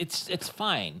 Then. It's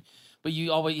fine. But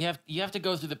you have to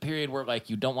go through the period where like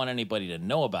you don't want anybody to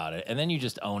know about it, and then you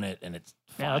just own it, and it's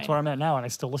fine. yeah, that's where I'm at now, and I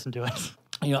still listen to it.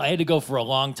 You know, I had to go for a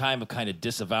long time of kind of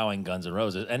disavowing Guns N'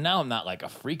 Roses, and now I'm not like a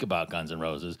freak about Guns N'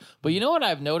 Roses. But you know what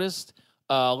I've noticed?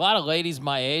 A lot of ladies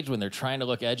my age, when they're trying to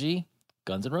look edgy,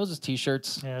 Guns N' Roses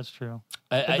T-shirts. Yeah, that's true.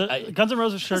 I Guns N'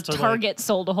 Roses shirts are Target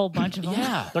sold a whole bunch of them.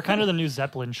 yeah, they're kind of the new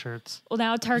Zeppelin shirts. Well,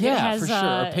 now Target yeah, has for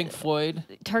sure. Or Pink Floyd.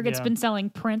 Target's Yeah. been selling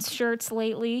Prince shirts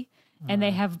lately. And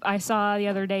they have, I saw the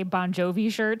other day Bon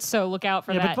Jovi shirts, so look out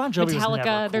for Yeah, but that. Bon Jovi was Metallica,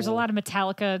 never there's a cool. lot of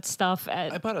Metallica stuff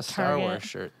at I bought a Star Target. Wars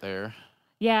shirt there.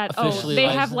 Yeah, Officially they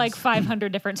have like licensed.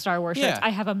 500 different Star Wars shirts. Yeah. I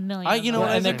have a million. I- of you know them.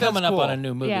 what, I And they're think that's coming up cool. on a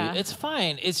new movie. Yeah. It's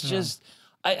fine. It's just,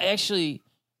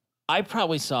 I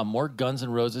probably saw more Guns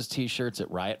N' Roses T-shirts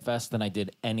at Riot Fest than I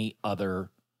did any other.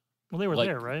 Well, they were Like-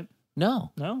 there, right?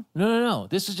 No, No? no.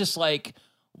 This is just like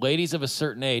ladies of a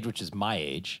certain age, which is my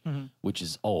age, Mhm. which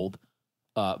is old,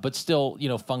 but still,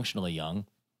 functionally young.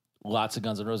 Lots of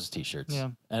Guns N' Roses T-shirts. Yeah.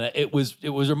 And it was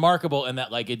remarkable in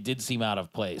that like it did seem out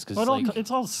of place because Well, like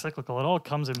it's all cyclical. It all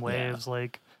comes in waves.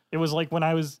 Like it was like when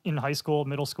I was in high school,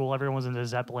 middle school, everyone was into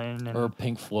Zeppelin and or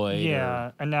Pink Floyd. yeah,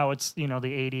 or, and now it's the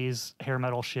 '80s hair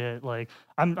metal shit. Like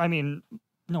I mean,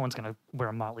 no one's gonna wear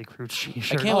a Motley Crue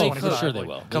shirt. can't wait I'm for- sure they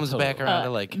will. Comes They back totally around to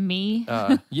like me.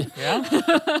 Yeah. Yeah,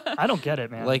 I don't get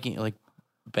it, man. like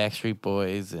Backstreet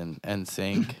Boys and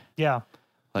NSYNC. yeah,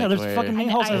 Like yeah. There's where- fucking And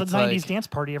Mayhall's I- has It's a '90s like- dance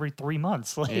party every 3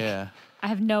 months. Like, Yeah. I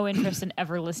have no interest in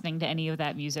ever listening to any of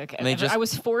that music. And they just- I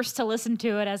was forced to listen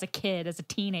to it as a kid, as a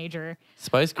teenager.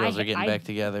 Spice Girls I- are getting I- back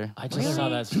together. I just saw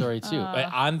Really? that story too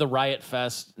on the Riot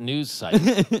Fest news site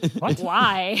what?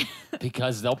 Why?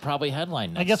 because they'll probably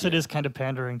headline next I guess year. it is kind of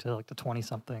pandering to like the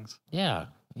 20-somethings. Yeah,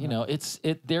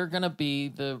 they're gonna be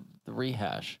the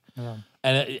rehash, Yeah.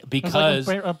 and It's because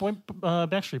like when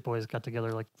Backstreet Boys got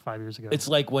together like 5 years ago. it's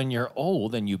like when you're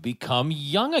old and you become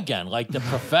young again, like the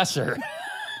professor.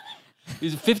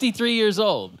 He's 53 years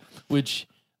old, which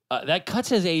that cuts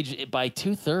his age by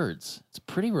 2/3. It's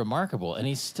pretty remarkable, and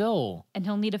he's still. And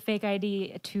he'll need a fake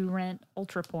ID to rent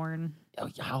ultra porn. Oh,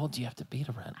 how old do you have to be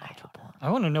to rent ultra porn? I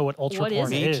want to know what ultra What is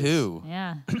porn it? Me is. too.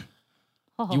 Yeah. You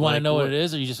want to Like know what what- it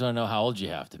is, or you just want to know how old you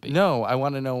have to be? No, I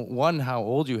want to know one, how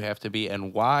old you have to be,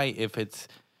 and why. If it's,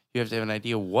 you have to have an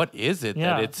idea. What is it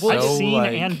Yeah, that it's I've so seen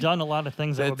like? and done a lot of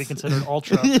things that would be that's- considered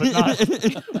ultra, but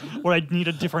not where I'd need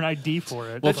a different ID for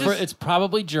it. Well, That it's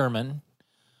probably German.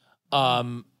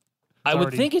 I would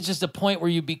already- think it's just a point where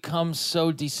you become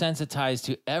so desensitized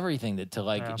to everything that to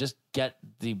like Yeah. just get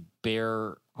the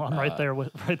bare. Well, I'm right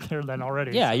there then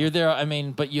already. Yeah, you're there. I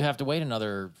mean, but you have to wait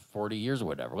another 40 years or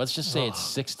whatever. Let's just say it's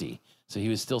 60. So he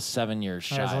was still 7 years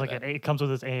shy. Yeah, it's of like it. it comes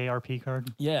with his AARP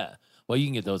card. Yeah. Well, you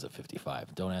can get those at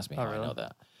 55. Don't ask me how I really? know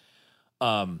that.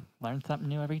 Learn something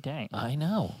new every day. I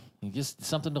know. Just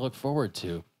something to look forward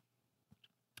to.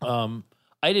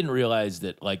 I didn't realize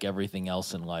that, like everything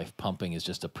else in life, pumping is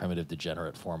just a primitive,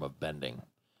 degenerate form of bending.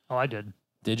 Oh, I did.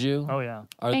 Did you? Oh yeah,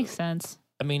 Makes sense.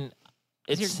 I mean,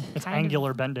 'Cause it's you're it's kind of-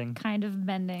 angular bending. Kind of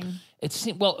bending.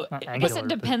 well, Not I guess angular, it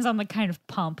but- depends on the kind of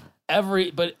pump.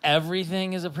 but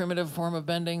everything is a primitive form of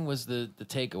bending was the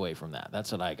takeaway from that.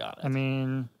 That's what I got. I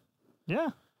mean, yeah,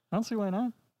 I don't see why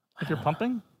not. If you're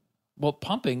pumping, Well,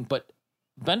 pumping, but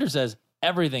Bender says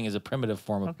everything is a primitive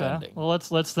form of okay. bending. Well,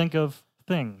 let's think of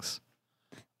things.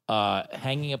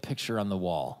 Hanging a picture on the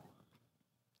wall.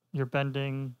 You're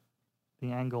bending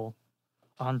the angle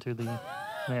onto the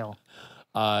nail.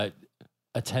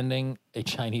 Attending a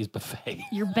Chinese buffet.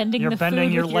 You're bending You're the bending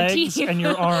food your with legs your teeth. and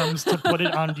your arms to put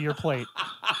it onto your plate,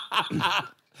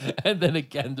 And then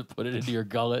again to put it into your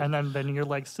gullet. and then bending your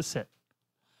legs to sit.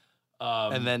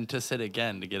 and then to sit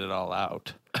again to get it all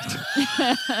out.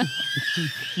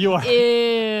 You are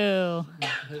Ew.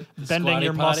 bending squatty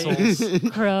your potty. muscles.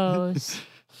 Gross.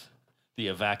 The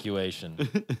evacuation.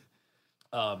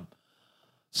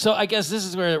 So I guess this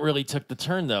is where it really took the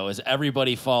turn, though, is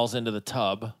everybody falls into the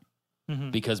tub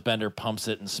because Bender pumps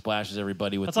it and splashes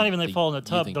everybody with. That's not even they fall in the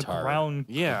tub. evening The tar. ground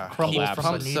Yeah, crumbles he from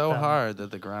pumps beneath so them. hard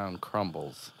that the ground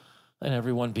crumbles. And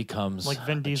everyone becomes Like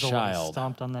Vin a Diesel when he child.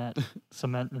 stomped on that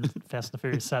cement in Fast and the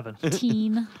Furious 7.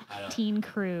 Teen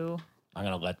crew. I'm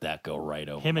gonna let that go right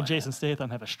over. Him my and Jason Statham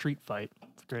have a street fight.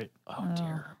 It's great. head. Oh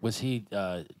dear. Was he?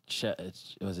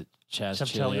 Was it Chaz Chev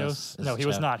Chelios? Chelios? No, he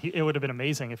was Chev- not. It would have been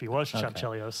amazing if he was Chev Okay.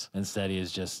 Chelios. Instead, he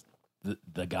is just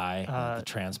the guy, the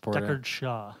transporter. Deckard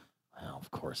Shaw. Well,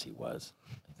 of course he was.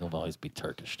 He'll always be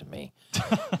Turkish to me.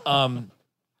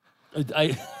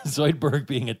 Zoidberg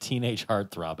being a teenage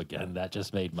heartthrob again, that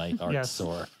just made my heart Yes.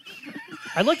 sore.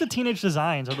 I like the teenage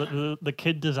designs, or the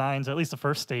kid designs, at least the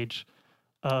first stage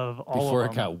of all Before of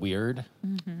it them. got weird.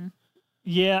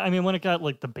 Yeah, I mean, when it got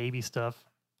like the baby stuff,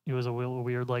 it was a little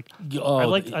weird. Like, Oh, I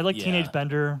like yeah. Teenage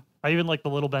Bender. I even like the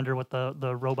little Bender with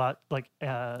the robot like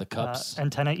The cups.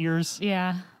 antenna ears.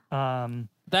 Yeah. Um,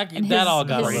 That And that his- all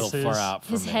got a his- little far out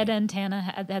for His me. head antenna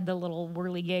had the little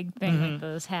whirligig thing, Mm-hmm. like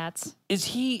those hats. Is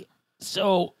he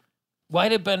so? Why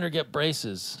did Bender get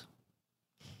braces?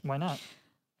 why not?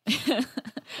 I don't knew think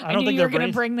you were they're going to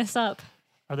brace- bring this up.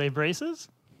 Are they braces?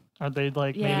 Are they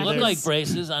like Yeah. They maybe look they're- like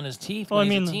braces on his teeth Well, when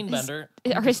I he's mean- a teen Bender.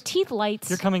 Are his teeth lights?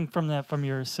 You're coming from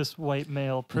your cis white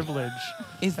male privilege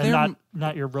Is and there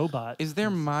not your robot. is their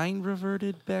mind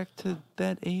reverted back to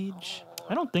that age?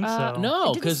 I don't think so. No,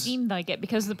 it didn't because seem like it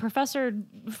because the professor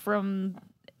from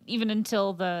even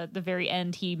until the very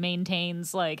end he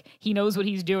maintains like he knows what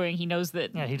he's doing. He knows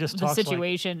that Yeah, he just the talks like-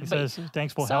 situation. he but- says,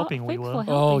 "Thanks for So, helping, we thanks will."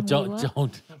 for oh, helping, we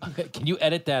don't. Can you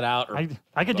edit that out? Or,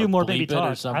 I could or do more bleep baby it or talk.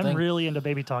 I'm something? really into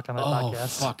baby talk on that oh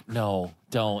podcast. fuck no!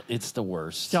 Don't. It's the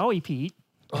worst. Sorry, Pete.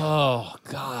 Oh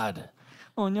God.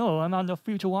 Oh no, I'm on the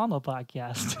Futurama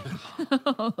podcast.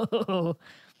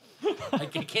 I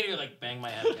can't even like bang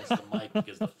my head against the mic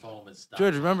because the foam is stuck.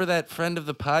 George, remember that friend of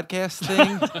the podcast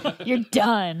thing? You're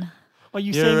done. Are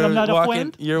you saying I'm not a walking,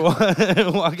 friend? You're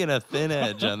walking a thin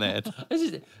edge on that.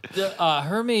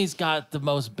 Hermes got the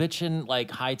most bitchin' like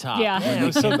high top. Yeah. when Yeah, it they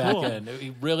was so came back cool. in.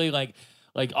 He really like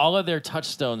all of their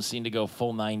touchstones seemed to go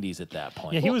full 90s at that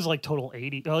point. Yeah, he was like total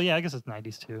 80. Oh yeah, I guess it's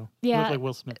 90s too. He Yeah. looked like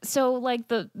Will Smith. So like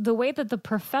the way that the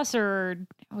professor,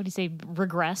 what do you say,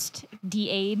 regressed,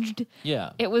 de-aged.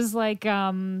 Yeah. It was like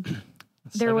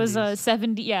there was a 70s.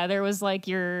 70 there was like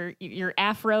your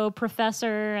afro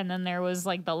professor and then there was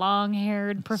like the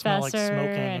long-haired Smell professor like smoking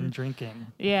and and drinking.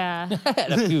 yeah. I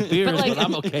had a few beers, But like but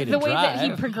I'm okay to the way that he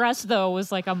drive. progressed though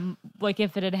was like like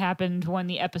if it had happened when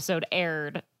the episode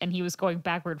aired and he was going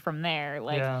backward from there.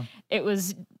 Like Yeah. it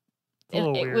was a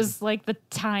little it weird. was like the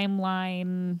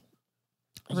timeline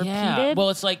Yeah. repeated. Well,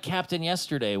 it's like Captain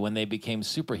Yesterday when they became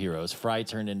superheroes. Fry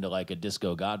turned into like a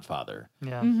disco godfather.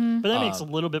 Yeah. Mm-hmm. But that makes a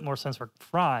little bit more sense for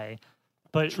Fry.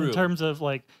 But True. in terms of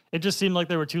like, it just seemed like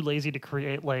they were too lazy to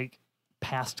create like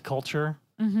past culture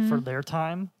Mm-hmm. for their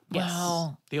time.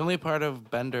 Well, The only part of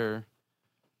Bender's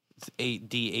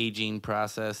de-aging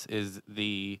process is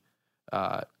the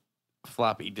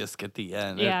floppy disk at the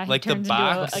end. Yeah, like he the turns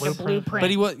box. into like a blueprint.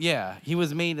 But he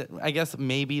was made, I guess,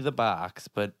 maybe the box,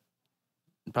 but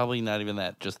probably not even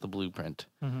that, just the blueprint.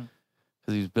 Mhm.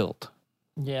 Because he's built.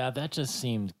 yeah, that just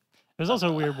seemed. It was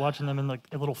also weird watching them in like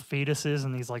little fetuses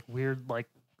and these like weird like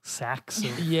sacks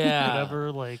of Yeah.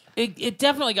 whatever. Like, It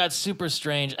definitely got super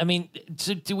strange. I mean,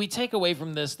 do we take away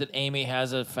from this that Amy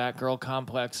has a fat girl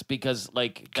complex? Because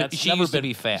like that's she never used been, to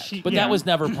be fat. but yeah. that was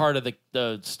never part of the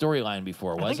storyline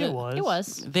before, I was think it? it was. It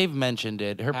was. They've mentioned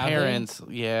it. Her Have they? parents,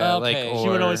 yeah. Okay. Like, She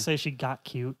would or- always say she got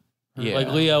cute. yeah. Like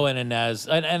Leo and Inez,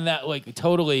 and that like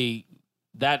totally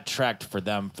that tracked for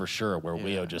them for sure. Where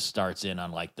Leo just starts in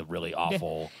on like the really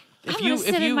awful. I'm gonna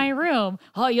sit in my room.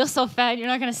 Oh, you're so fat. You're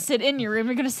not gonna sit in your room.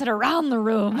 You're gonna sit around the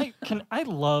room. I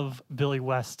love Billy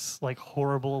West's like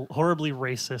horribly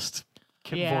racist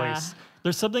Yeah. voice.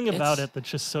 There's something about It's- it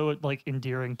that's just so like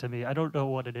endearing to me. I don't know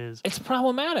what it is. It's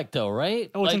problematic though,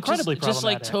 right? Oh, it's incredibly just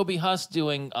like problematic. Toby Huss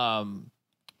doing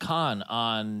Khan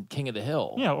on King of the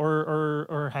Hill. Yeah,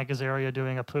 or Hank Azaria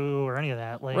doing a poo or any of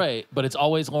that. Like, Right, but it's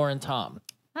always Lauren Tom.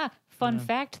 Fun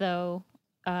fact though,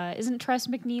 isn't Tress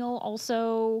McNeil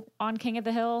also on King of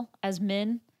the Hill as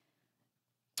Min?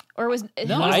 Or was No,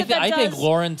 who is it that I think does-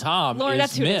 Lauren Tom Lauren, is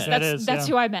that's who it is. Min. That That's is, that's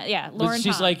yeah. who I meant. Yeah, But Lauren.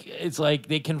 she's Tom. like, it's like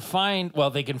they can find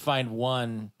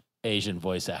one Asian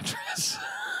voice actress.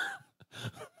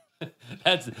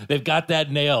 They've got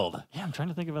that nailed. Yeah, I'm trying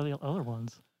to think of the other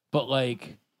ones. But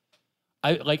like,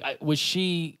 Was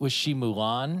she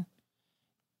Mulan?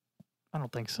 I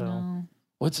don't think so. No.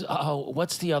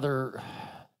 What's the other?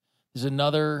 There's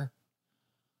another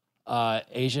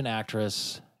Asian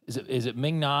actress. Is it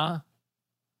Ming Na?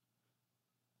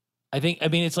 I mean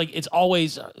it's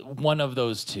always one of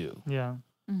those two. Yeah.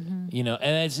 Mm-hmm. You know,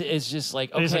 and it's just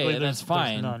like Basically, okay, there's- that's there's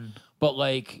fine. none. But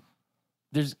like,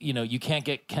 there's you can't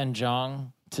get Ken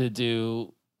Jeong to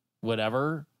do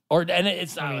whatever. And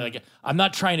it's not I mean- like I'm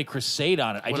not trying to crusade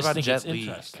on it. I What just about think Jet it's Li?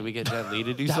 interesting. Can we get Jet Li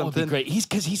to do That something? would be great. He's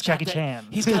Jackie got that- Chan.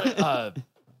 He's got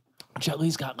Jet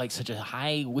Li's got like such a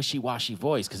high wishy-washy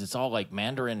voice because it's all like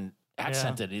Mandarin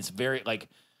accented. It's very like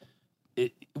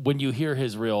when you hear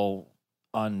his real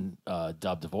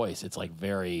undubbed voice, it's like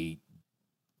very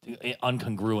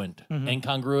incongruent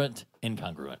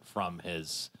from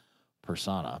his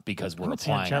persona because I we're haven't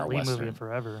seen a applying Jet our Li movie Western. in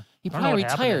forever. He I don't know probably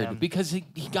what happened to retired him. because he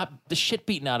got the shit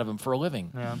beaten out of him for a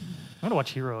living. Yeah. I'm gonna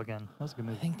watch Hero again. That was a good I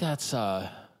movie. think that's I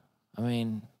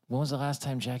mean, when was the last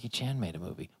time Jackie Chan made a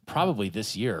movie? Probably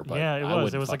this year, but Yeah, it I was.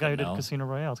 wouldn't It was the guy who fucking did know. Casino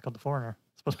Royale. It's called The Foreigner.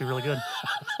 It's supposed to be really good.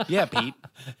 Yeah, Pete.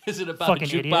 Is it about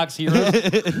Fucking a jukebox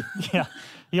hero? Yeah.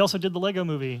 He also did the Lego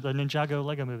movie, the Ninjago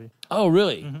Lego movie. Oh,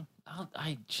 really? Mhm.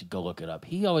 I should go look it up.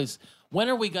 He always. When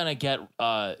are we gonna get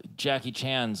Jackie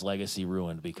Chan's legacy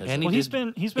ruined? Because And Well, he he's did-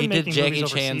 been He did making Jackie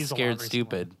movies Chan overseas a lot Scared recently.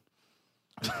 Stupid.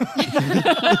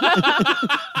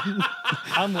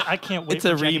 I can't wait It's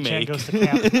a for Jackie remake. Chan goes to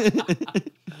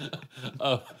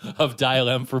camp. of Dial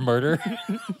M for Murder.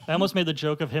 I almost made the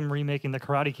joke of him remaking The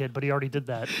Karate Kid, but he already did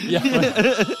that. Yeah.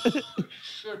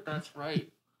 Shit, that's right.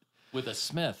 With a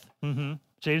Smith. hmm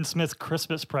Jaden Smith's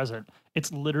Christmas present.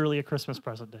 It's literally a Christmas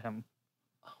present to him.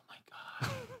 Oh my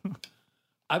god.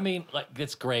 I mean, like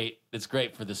it's great. It's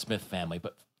great for the Smith family,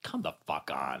 but come the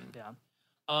fuck on. Yeah.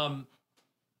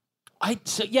 I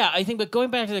think, but going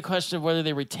back to the question of whether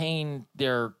they retain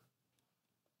their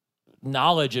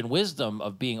knowledge and wisdom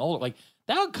of being older, like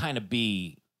that would kind of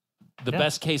be the Yeah.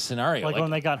 best case scenario. Like when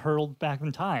they got hurled back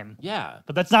in time. yeah,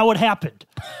 But that's not what happened.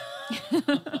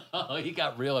 he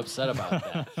got real upset about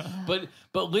that.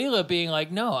 but Leela being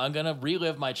like, no, I'm gonna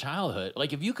relive my childhood.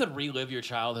 Like if you could relive your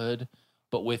childhood,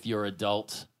 but with your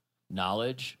adult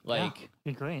knowledge, like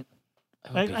Be great.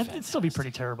 that would be It'd still be pretty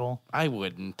fantastic. terrible. I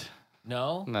wouldn't.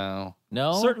 No, No.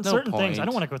 no. certain no certain things. I point.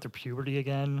 don't want to go through puberty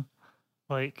again.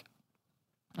 Like,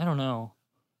 I don't know.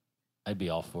 I'd be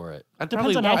all for it. I'd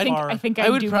Depends probably. on how I think far- I think I I'd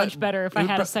would do prob- much better if it I would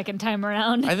had pro- a second time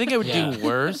around. I think I would Yeah. do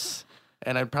worse,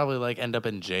 and I'd probably like end up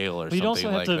in jail or But you'd also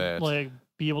something have like to that. like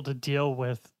be able to deal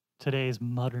with today's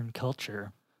modern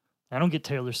culture. I don't get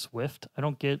Taylor Swift. I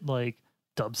don't get like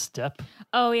dubstep.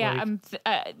 Oh yeah,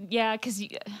 Like- yeah, because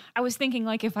I was thinking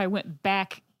like if I went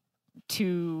back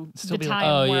to Still the be like- time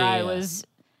Oh, where yeah, I yeah. was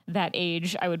that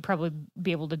age, I would probably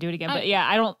be able to do it again. But yeah,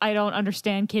 I don't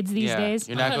understand kids these yeah, days.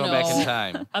 you're not I going back in know.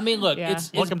 time. I mean, look, Yeah.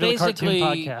 it's Welcome to the Cartoon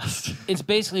basically Podcast. it's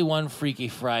basically one Freaky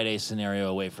Friday scenario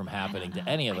away from happening to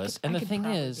any of us. And the thing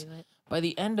is, by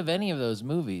the end of any of those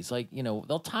movies, like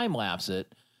they'll time lapse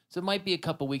it, so it might be a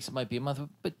couple weeks, it might be a month,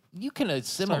 but you can Start to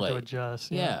assimilate.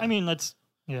 adjust. Yeah. I mean, that's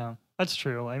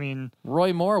true. I mean,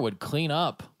 Roy Moore would clean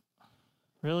up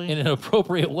really, in an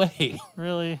appropriate way.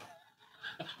 really.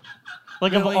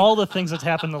 Like Really? of all the things that's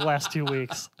happened the last 2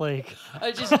 weeks, like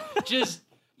I just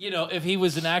if he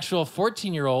was an actual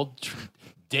 14-year-old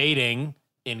dating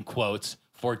in quotes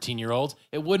 14-year-olds,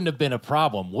 it wouldn't have been a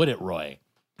problem, would it, Roy?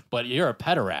 But you're a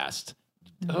pederast.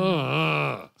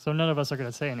 Ugh. so none of us are going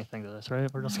to say anything to this,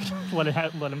 right? We're just going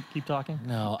to let him keep talking.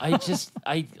 No, I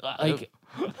like.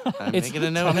 I'm It's- making a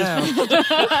note now.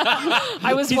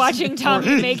 I was watching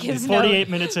Tommy make his 48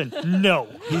 minutes in. No.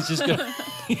 He's just gonna.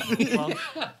 Well,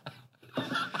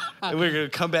 And we're gonna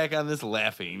come back on this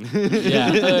laughing.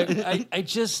 Yeah, I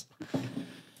just.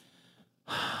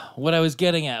 What I was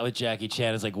getting at with Jackie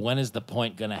Chan is like, when is the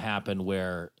point going to happen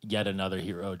where yet another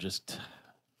hero just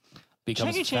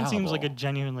becomes Jackie Chan seems like a fallible?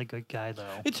 genuinely good guy, though.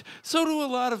 It's so do a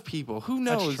lot of people. Who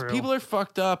knows? true. People are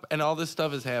fucked up, and all this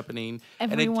stuff is happening.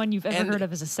 and it- Everyone you've ever and- heard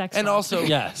of is a sex And monster. also,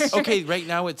 Yes. okay, right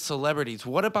now it's celebrities.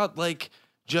 What about like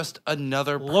just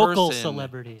another Local person?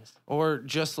 celebrities. Or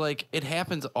just like it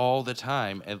happens all the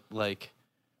time, and like,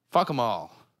 fuck them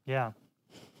all. Yeah.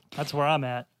 That's where I'm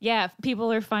at. Yeah,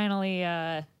 people are finally.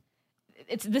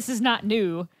 This is not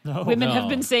new. No. Women No. have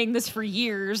been saying this for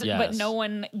years, but Yes. no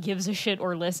one gives a shit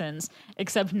or listens.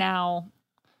 Except now,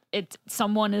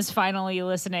 someone is finally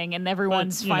listening, and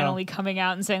everyone's you know. finally coming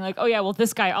out and saying like, "Oh yeah, well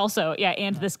this guy also, yeah,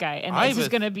 and this guy, and I this have is a-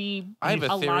 going to be I have a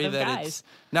lot theory of that guys."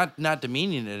 it's not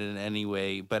demeaning it in any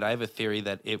way, but I have a theory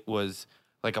that it was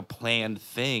like a planned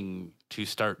thing to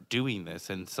start doing this,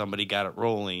 and somebody got it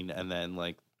rolling, and then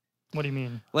like What do you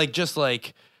mean? just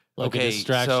like Like a Okay,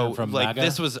 distraction so from like MAGA?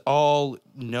 this was all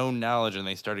known knowledge, and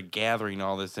they started gathering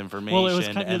all this information. Well, it was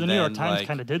kind of, and the New York then, Times like,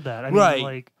 kind of did that. I mean, Right.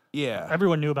 like yeah,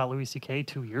 everyone knew about Louis C.K.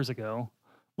 2 years ago.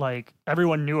 Like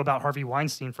everyone knew about Harvey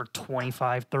Weinstein for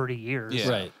 25, 30 years. Yeah.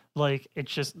 Right. Like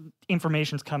it's just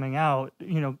information's coming out.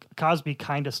 You know, Cosby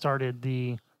kind of started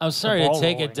the. I'm sorry to ball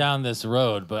take rolling. it down this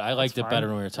road, but I liked it fine. better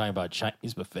when we were talking about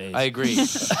Chinese buffets. I agree.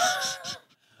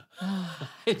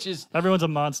 It just Everyone's a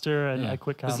monster, and Yeah. I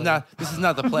quit This comedy. is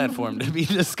not the platform to be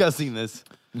discussing this.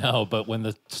 no. But when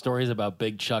the stories about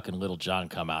Big Chuck and Little John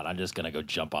come out, I'm just gonna go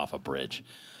jump off a bridge.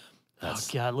 Oh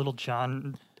God, Little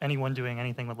John. Anyone doing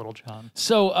anything with Little John?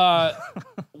 So,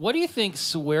 what do you think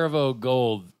Suervo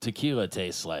Gold tequila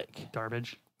tastes like?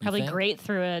 Garbage. Probably think? great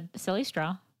through a silly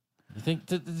straw. You think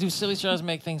do silly straws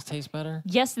make things taste better?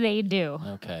 Yes, they do.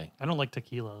 Okay. I don't like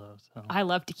tequila though. So I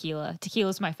love tequila.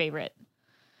 Tequila's my favorite.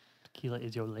 tequila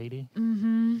is your lady.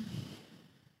 Mm-hmm.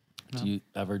 Do you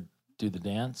ever do the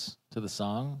dance to the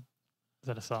song? Is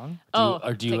that a song?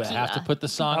 Or do you have to tequila. put the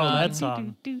song Oh, on? that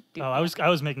song. Do. Oh, I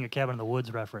was making a Cabin in the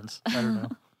Woods reference. I don't know.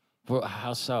 Well,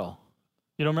 how so?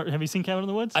 You don't remember? Have you seen Cabin in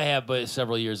the Woods? I have, but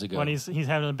several years ago. When he's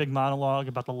having a big monologue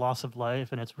about the loss of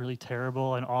life, and it's really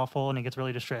terrible and awful, and he gets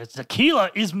really distressed.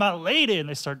 Tequila is my lady, and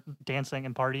they start dancing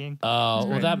and partying. Oh, well,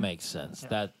 great. that makes sense. Yeah.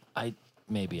 That I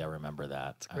remember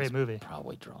that. It's a great movie.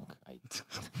 Probably drunk.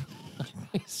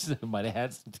 I might have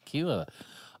had some tequila.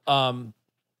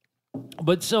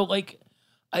 But so like,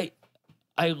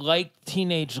 I like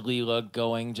teenage Leela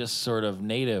going just sort of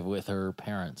native with her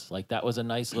parents. Like that was a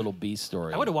nice little B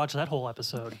story. I would have watched that whole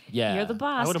episode. Yeah, You're the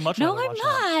boss. would've much no, rather I'm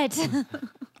watched not.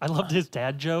 I loved his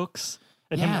dad jokes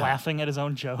and Yeah. him laughing at his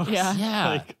own jokes. Yeah. Yeah.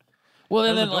 Like, Well,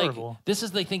 and That then was like adorable. this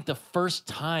is, I think, the first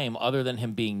time, other than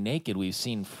him being naked, we've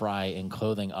seen Fry in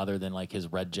clothing other than like his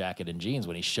red jacket and jeans.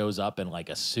 When he shows up in like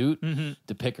a suit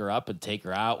to pick her up and take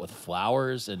her out with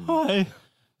flowers and hi.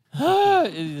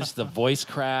 it's just the voice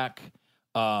crack,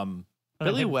 And then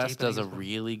Billy him West does a deepening his-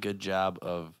 really good job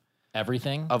of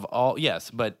everything. all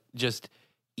but just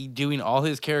doing all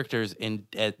his characters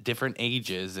at different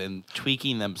ages and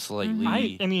tweaking them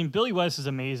slightly. I mean, Billy West is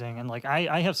amazing, and like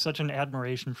I have such an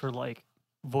admiration for like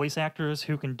voice actors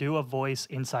who can do a voice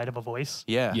inside of a voice.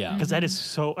 yeah. Yeah. Because that is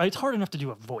so it's hard enough to do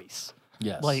a voice.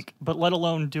 Yes. Like, but let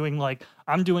alone doing like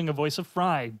I'm doing a voice of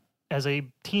Fry as a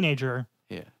teenager,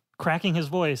 Yeah. cracking his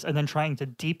voice and then trying to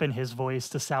deepen his voice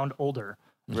to sound older.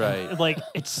 Right. Like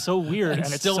it's so weird and,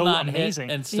 it's still so not amazing.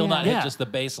 hit, and still Yeah. not hit Yeah. just the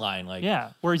bass line. Like Yeah.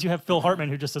 Whereas you have Phil Hartman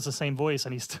who just does the same voice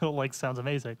and he still like sounds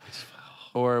amazing.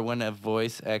 Or when a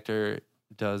voice actor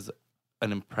does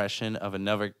an impression of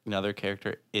another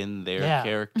character in their Yeah.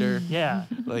 character, Yeah.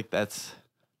 like that's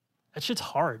That shit's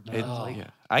hard, man. it, Like, yeah.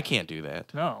 I can't do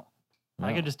that. no. I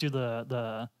No. could just do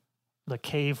the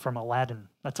cave from Aladdin.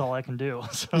 That's all I can do.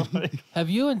 So like, Have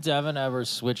you and Devin ever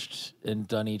switched and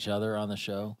done each other on the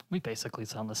show? we basically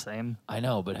sound the same. I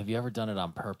know, but have you ever done it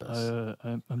on purpose?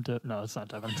 No, it's not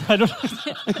Devin. I don't.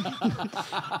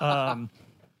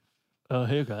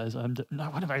 Hey guys, no.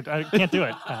 What have I can't do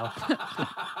it. Now.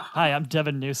 Hi, I'm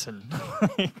Devin Newson.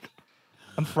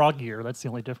 I'm froggier. That's the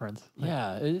only difference.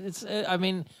 Yeah, I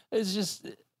mean, it's just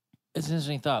it's an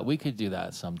interesting thought. We could do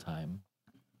that sometime,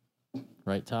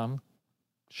 right, Tom?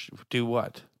 Do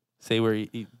what? Say where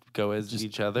you go as Just-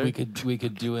 each other. We could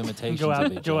do imitations. Go of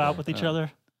each out, go other. out with each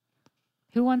other.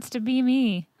 Who wants to be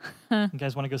me? You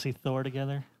guys want to go see Thor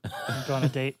together? Go on a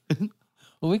date.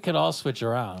 Well, we could all switch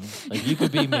around. Like you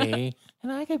could be me,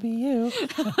 and I could be you,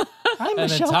 I'm and then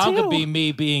Michelle Tom too. could be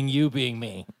me, being you, being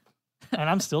me. and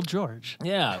I'm still George.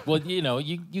 Yeah. Well,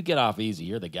 you get off easy.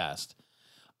 You're the guest.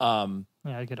 Yeah,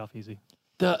 I get off easy.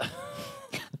 The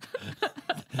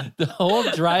the whole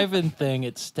drive-in thing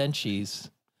at Stenchy's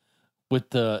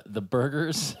with the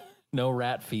burgers, no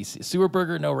rat feces, sewer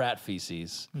burger, no rat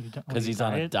feces, because he's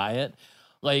on a diet.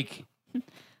 Like,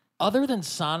 other than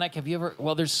Sonic, have you ever?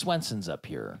 Well, there's Swenson's up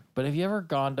here, but have you ever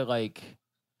gone to like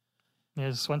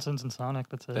Yeah, Swenson's and Sonic.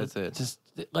 That's it. That's it. just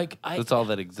like That's all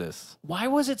that exists. Why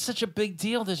was it such a big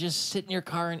deal to just sit in your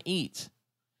car and eat?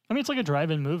 I mean, it's like a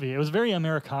drive-in movie. It was very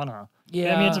Americana.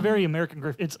 Yeah, I mean, it's a very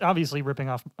American. It's obviously ripping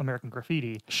off American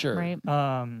Graffiti. sure. Right.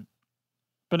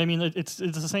 But I mean, it's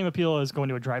the same appeal as going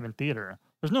to a drive-in theater.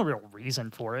 There's no real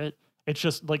reason for it. It's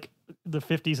just like the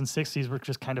 50s and 60s were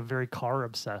just kind of very car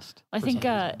obsessed. I for think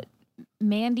some reason.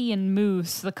 Mandy and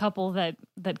Moose, the couple that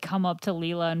come up to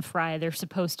Leela and Fry, they're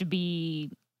supposed to be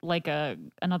like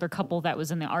another couple that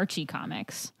was in the Archie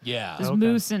comics. Yeah. There's Okay.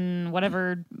 Moose and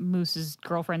whatever Moose's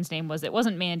girlfriend's name was. It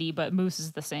wasn't Mandy, but Moose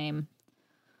is the same.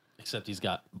 Except he's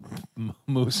got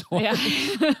moose Yeah.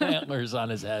 antlers on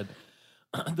his head.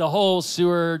 The whole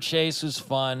sewer chase was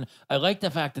fun. I like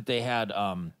the fact that they had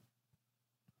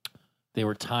they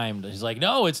were timed. He's like,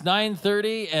 no, it's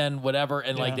 9:30 and whatever,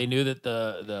 and like Yeah. they knew that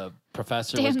the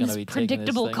professor was Damn going this to be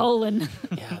predictable taking this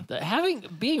thing. colon. Yeah,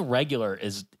 being regular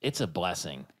it's a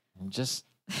blessing. Just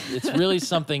it's really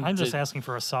something. I'm just to, asking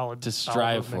for a solid to bowel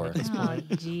strive movement for. at this Oh,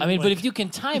 point. geez. I mean, but if you can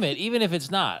time it, even if it's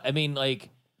not, I mean, like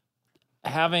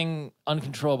having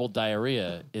uncontrollable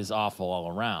diarrhea is awful all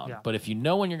around. Yeah. But if you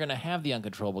know when you're going to have the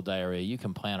uncontrollable diarrhea, you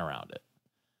can plan around it.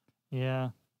 Yeah.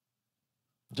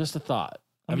 Just a thought.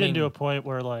 I'm getting to a point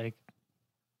where like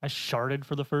I sharted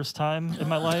for the first time in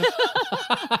my life.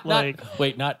 Like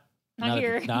not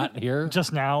here. Not here.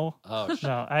 just now. Oh,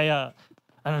 No, and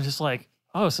I'm just like,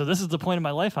 oh, so this is the point in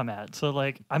my life I'm at. So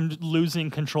like I'm losing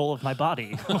control of my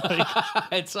body. Like,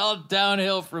 it's all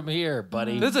downhill from here,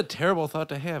 buddy. That's a terrible thought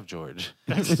to have, George.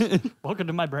 welcome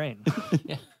to my brain.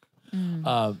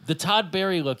 The Todd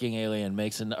Berry looking alien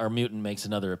mutant makes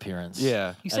another appearance.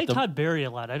 Yeah. You say the- Todd Berry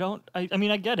a lot. I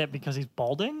mean I get it because he's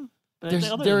balding. But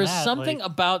other There than is that, something like,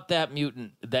 about that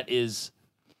mutant that is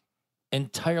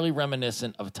entirely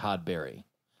reminiscent of Todd Berry.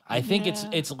 I think Yeah.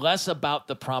 it's less about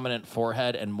the prominent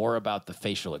forehead and more about the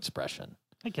facial expression.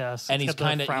 I guess. And It's he's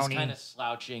got the kind frowny- of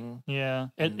slouching. Yeah.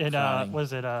 and It frowning.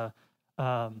 was it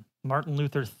Martin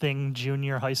Luther Thing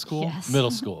Junior High School? Yes. Middle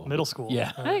school. Middle school.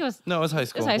 Yeah. I think it was No, it was high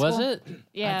school. high Was school. it?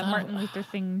 Yeah, I thought- Martin Luther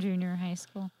King Jr. High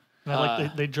School.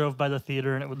 And they drove by the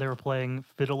theater and they were playing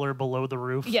Fiddler Below the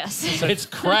Roof. Yes. It's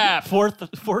crap.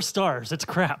 4 stars. It's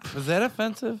crap. Was that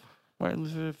offensive? Martin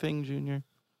Luther King Jr.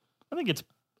 I think it's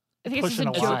I think it's just pushing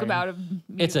a a joke line. about a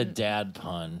It's a mutant. dad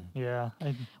pun. yeah.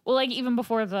 Well, like even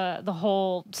before the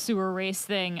whole sewer race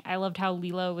thing, I loved how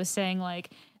Lilo was saying like,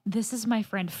 "This is my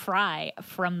friend Fry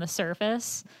from the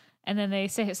surface," and then they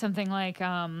say something like,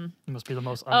 It must be the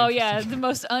most. "Oh yeah, uninteresting- the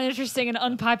most uninteresting and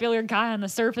unpopular guy on the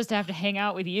surface to have to hang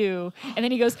out with you," and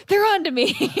then he goes, "They're on to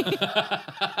me."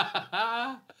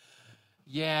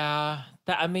 Yeah.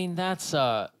 That's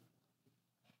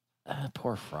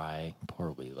poor Fry,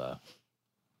 poor Leela.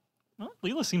 Well,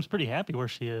 Leela seems pretty happy where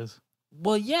she is.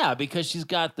 Well, yeah, because she's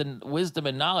got the wisdom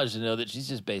and knowledge to know that she's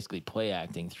just basically play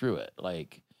acting through it.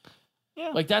 Yeah.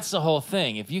 Like that's the whole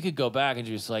thing. If you could go back and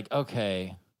just like,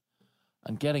 okay,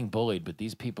 I'm getting bullied, but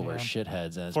these people are Yeah.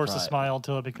 shitheads, and it's Force a probably- smile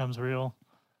till it becomes real.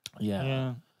 Yeah,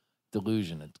 Yeah.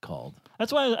 delusion. It's called.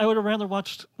 That's why I would have rather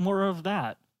watched more of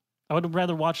that. I would have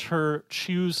rather watched her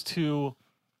choose to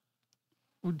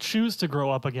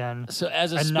grow up again So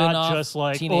as a and spin-off, not just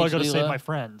like, oh, I Teenage gotta save Leela- my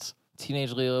friends.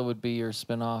 Teenage Leela would be your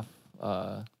spin-off.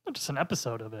 Just an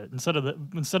episode of it instead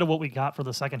of what we got for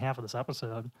the second half of this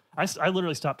episode. I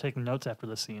literally stopped taking notes after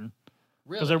this scene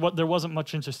because there wasn't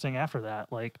much interesting after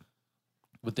that. Like,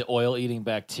 With the oil-eating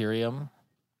bacterium.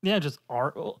 yeah, just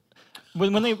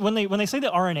when they say the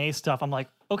RNA stuff, I'm like,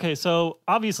 okay, so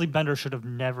obviously Bender should have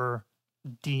never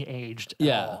de-aged at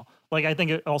Yeah. all. Like, I think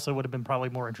it also would have been probably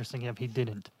more interesting if he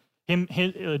didn't.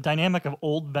 His dynamic of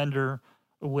old Bender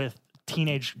with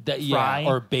teenage Fry.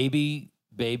 Or baby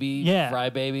Yeah. Fry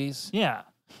babies. Yeah.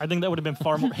 I think that would have been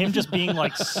far more. Him just being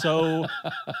like so,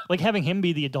 like having him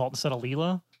be the adult instead of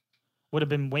Leela would have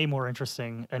been way more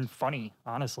interesting and funny,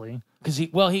 honestly. Because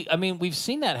we've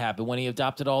seen that happen when he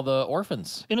adopted all the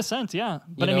orphans. In a sense, yeah.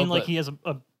 But You I know, mean, like but- he has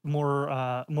a more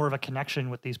of a connection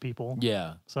with these people.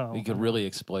 Yeah. So He could really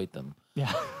exploit them.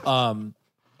 yeah,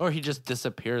 Or he just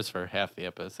disappears for half the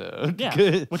episode. yeah,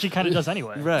 Good. which he kind of does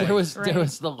anyway. Right. There Right.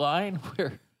 was the line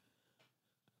where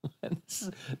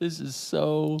this is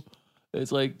so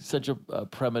it's like such a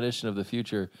premonition of the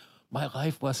future. My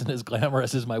life wasn't as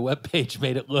glamorous as my webpage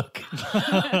made it look.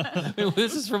 I mean,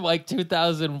 this is from like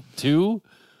 2002,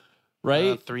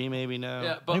 right? 3 maybe now.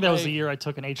 yeah, I but think that was the like- year I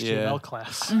took an HTML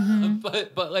class.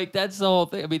 But like that's the whole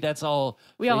thing. I mean, that's all.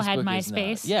 We all had Facebook is now.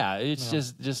 MySpace. Yeah, it's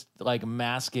just like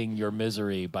masking your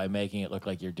misery by making it look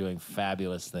like you're doing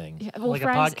fabulous things. Yeah, well, Like a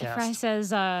Fry, podcast. Fry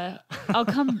says, "I'll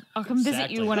come visit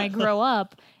Exactly. you when I grow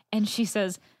up," and she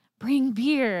says, "Bring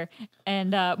beer."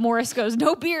 And Morris goes,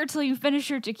 "No beer till you finish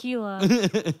your tequila."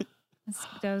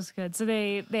 That was good. So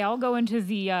they all go into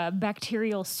the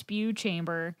bacterial spew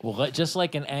chamber. Well, just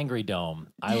like an angry dome,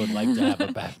 I would like to have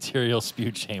a bacterial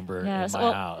spew chamber Yes, in my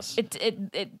well, house.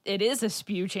 It is a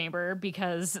spew chamber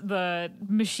because the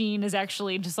machine is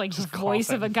actually just like the voice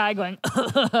of a guy going.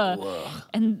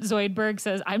 And Zoidberg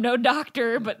says, "I'm no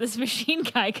doctor, but this machine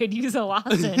guy could use a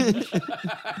lozenge."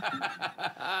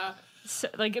 So,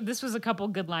 like this was a couple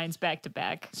good lines back to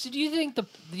back. So do you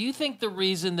think the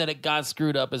reason that it got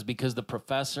screwed up is because the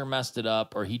professor messed it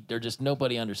up, or just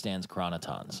nobody understands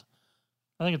chronotons?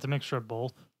 I think it's a mixture of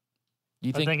both.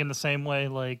 You I think in the same way,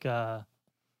 like, well,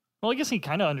 I guess he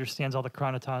kind of understands all the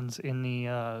chronotons in the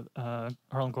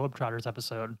Harlem Globetrotters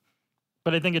episode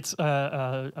But I think it's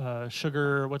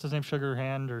Sugar. What's his name? Sugar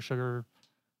Hand or Sugar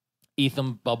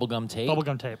Ethan Bubblegum Tape.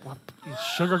 Bubblegum Tape. What?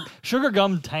 Sugar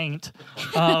Gum Taint.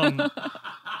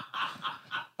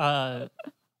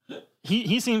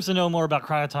 He seems to know more about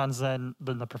cryotons than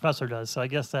the professor does. So I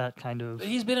guess that kind of.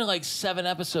 He's been in like 7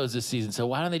 episodes this season, so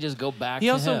why don't they just go back He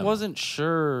to also him? wasn't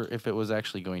sure if it was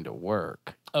actually going to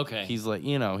work. Okay. He's like,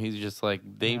 he's just like,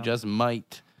 they Yeah. just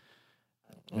might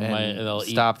and They'll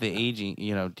stop the aging,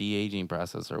 de-aging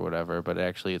process or whatever, but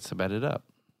actually it's sped up.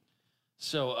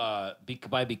 So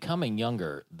by becoming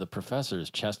younger, the professor's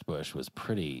chest bush was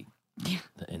pretty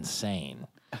insane.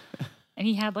 And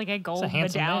he had like a gold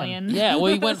handsome man. medallion. Yeah,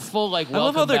 well, he went full like I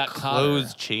love welcome how their back clothes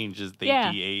Cotter. change as they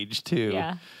Yeah. de-age too.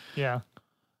 Yeah. Yeah.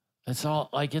 It's all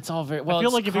very well. I feel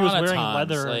it's like if he was wearing chronotons,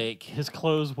 leather, like his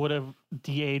clothes would have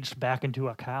de-aged back into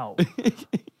a cow.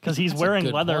 Because he's That's a wearing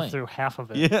good leather point. through half of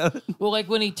it. Yeah. well, like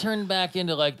when he turned back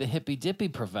into like the hippy dippy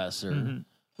professor, Mhm.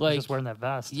 He's like just wearing that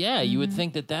vest. yeah, you would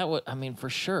think that would. I mean, for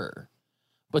sure.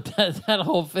 But that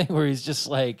whole thing where he's just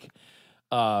like,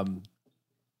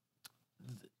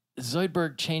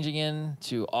 Zoidberg changing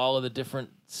into all of the different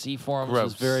C forms was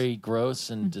Gross. very gross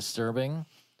and disturbing.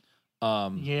 Yeah,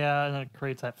 and then it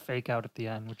creates that fake out at the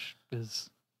end, which is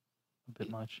a bit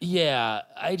much. Yeah,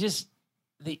 I did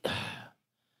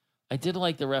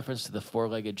like the reference to the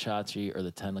 4-legged Chachi or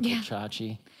the 10-legged Yeah.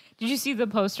 Chachi. Did you see the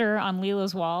poster on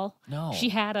Leela's wall? No. She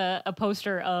had a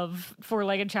poster of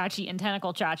 4-legged Chachi and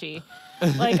tentacle Chachi,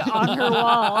 like on her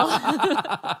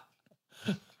wall.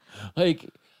 Like,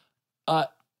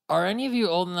 are any of you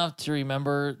old enough to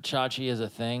remember Chachi as a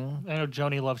thing? I know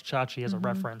Joni loves Chachi as a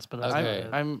reference, but that's Okay.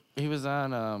 about it. He was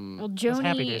on Well, Joni,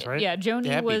 Happy Days, right? Yeah, Joni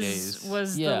Happy was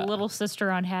Days. Yeah. the little sister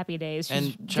on Happy Days. She's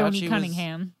and Joni Chachi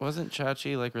Cunningham. wasn't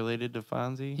Chachi like related to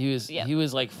Fonzie? Yep. He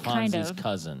was like Kind Fonzie's of.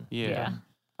 cousin. Yeah.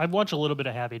 I've watched a little bit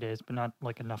of Happy Days, but not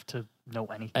like enough to know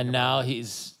anything. And about now it.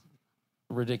 he's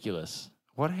ridiculous.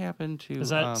 What happened to Is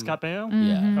that Scott Baio?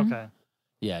 Yeah. Mhm. Okay.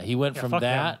 Yeah, he went Yeah, from fuck him.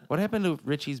 that. What happened to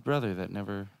Richie's brother that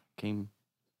never came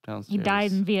downstairs? He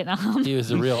died in Vietnam. He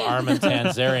was a real Armin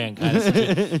Tanzarian kind of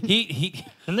situation. He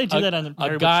Didn't they do that on a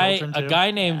Married with guy Children, a too? guy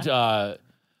named what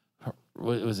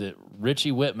was it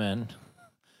Richie Whitman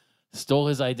stole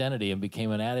his identity and became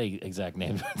an ad exec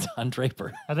named Don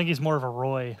Draper. I think he's more of a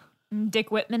Roy.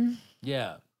 Dick Whitman.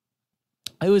 Yeah,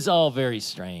 it was all very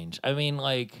strange. I mean,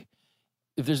 like,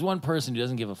 if there's one person who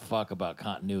doesn't give a fuck about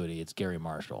continuity, it's Gary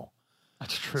Marshall.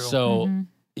 That's true. So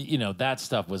Mhm. that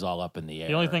stuff was all up in the air.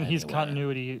 the only thing he's anyway.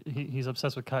 continuity, he's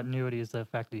obsessed with continuity, is the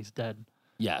fact that he's dead.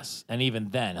 Yes, and even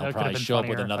then, he'll That could've probably been show up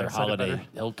with funnier if another I'd said it holiday. better.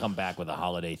 He'll come back with a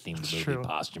holiday-themed That's movie true.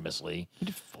 posthumously. He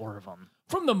did 4 of them.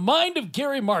 From the mind of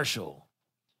Gary Marshall,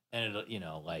 and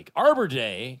it'll, like Arbor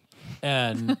Day,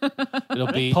 and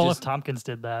it'll be Paul F. just Tompkins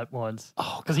did that once.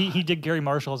 oh Because he did Gary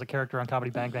Marshall as a character on Comedy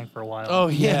Bang Bang for a while. Oh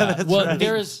yeah, that's well, right.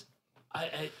 there's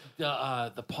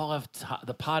the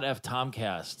Pod F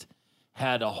Tomcast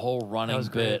had a whole running was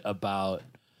bit great. about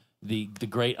the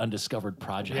Great Undiscovered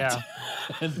Project.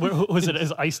 Yeah. What was it?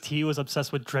 As Ice-T was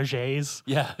obsessed with Dragées.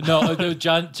 Yeah, no, it was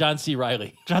John C.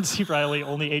 Riley. John C. Riley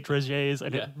only ate Dragées,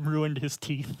 and Yeah. it ruined his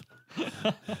teeth.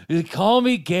 Call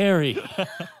me Gary.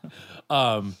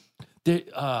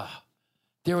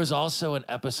 There was also an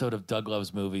episode of Doug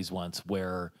Loves Movies once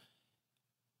where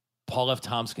Paul F.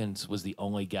 Tompkins was the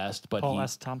only guest, but Paul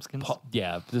S. Tompkins.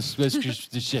 this was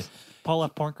just this shit. Paul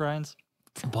F. Pork Rinds.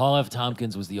 Paul F.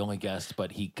 Tompkins was the only guest,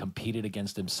 but he competed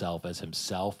against himself as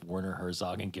himself, Werner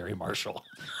Herzog, and Gary Marshall.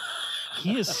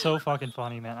 He is so fucking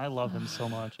funny, man. I love him so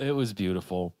much. It was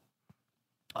beautiful.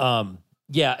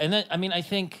 Yeah, and then I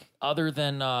think other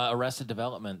than Arrested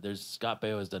Development, there's Scott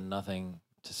Baio has done nothing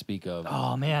to speak of.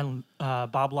 Oh man,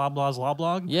 Bob Loblaw's Law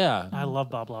Blog. Yeah, I love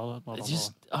Bob Loblaw. it's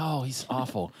just he's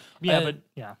awful. yeah, And but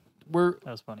yeah, were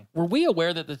that was funny. we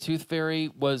aware that the Tooth Fairy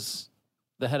was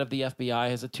the head of the FBI?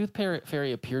 Has the Tooth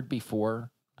Fairy appeared before?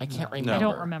 I can't remember. I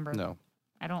don't remember. No,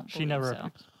 I don't. She believe never.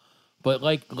 So. But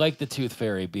like the Tooth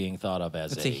Fairy being thought of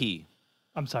as it's a he.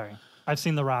 I'm sorry. I've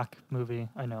seen the Rock movie.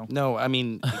 I know. No, I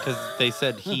mean because they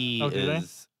said he Oh, do they?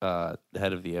 is the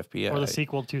head of the FBI. Or the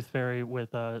sequel Tooth Fairy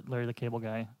with Larry the Cable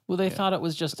Guy. Well, they thought it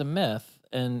was just a myth,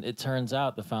 and it turns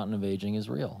out the Fountain of Aging is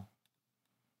real,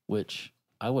 which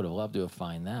I would have loved to have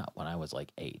found that when I was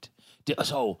like 8.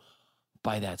 So,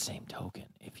 by that same token,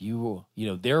 if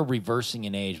they're reversing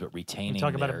in age but retaining. We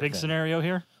talk about a their big thing. scenario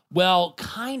here. Well,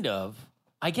 kind of.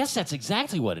 I guess that's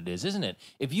exactly what it is, isn't it?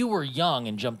 If you were young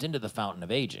and jumped into the Fountain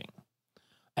of Aging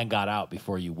and got out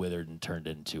before you withered and turned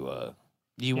into a,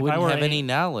 You If I wouldn't were have a- any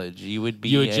knowledge. You would be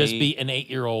you would just be an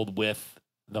 8-year-old with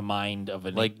the mind of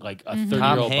a Like- like a Mhm.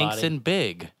 30-year-old Tom Hanks body. and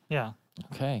Big. Yeah.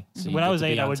 Okay. So you When I get was to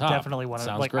be 8, I on would top. definitely want to.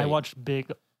 Sounds Like, I great. watched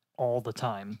Big all the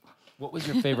time. What was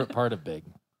your favorite part of Big?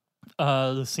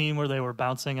 The scene where they were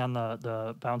bouncing on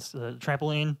the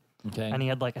trampoline, Okay. and he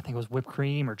had like I think it was whipped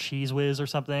cream or cheese whiz or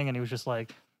something, and he was just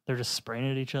like they're just spraying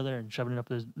it at each other and shoving it up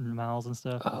their mouths and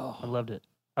stuff. Oh. I loved it.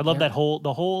 I loved Yeah.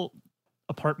 the whole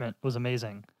apartment was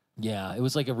amazing. Yeah, it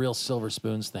was like a real Silver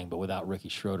Spoons thing, but without Ricky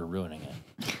Schroeder ruining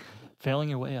it. Failing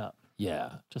your way up,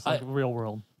 Yeah. just like real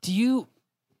world. Do you?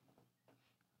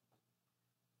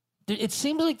 It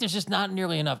seems like there's just not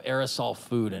nearly enough aerosol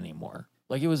food anymore.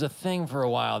 Like it was a thing for a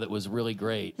while that was really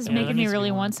great. This is Yeah, there making me needs to be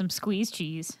really more. want some squeeze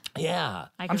cheese. Yeah.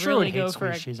 I I'm could sure really I would go hate for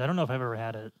a squeeze cheese. I don't know if I've ever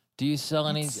had it. Do you sell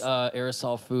any It's-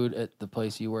 aerosol food at the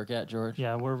place you work at, George?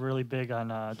 Yeah, we're really big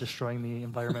on destroying the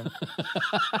environment.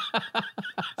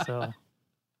 So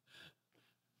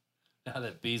Now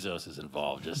that Bezos is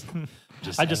involved, just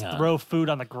I just hang on. throw food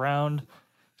on the ground,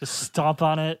 just stomp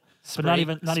on it, but not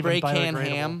even spray can biodegradable.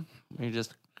 ham. You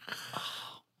just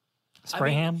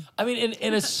Spray I mean, ham, I mean,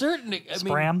 in a certain,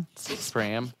 spram. spray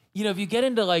ham. you know, if you get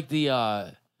into like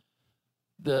the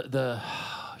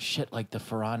shit, like the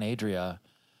Ferran Adria,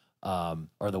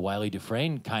 or the Wiley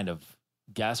Dufresne kind of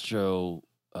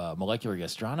molecular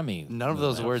gastronomy. None of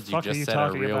those movement. words you Fuck are just you said are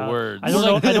talking real about? words. I don't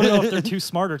know. I don't know if they're too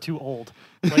smart or too old.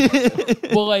 Like,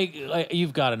 Well, like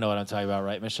you've got to know what I'm talking about,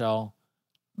 right, Michelle?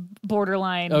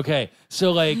 borderline. Okay,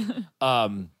 so like, I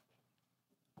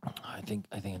think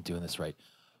I'm doing this right.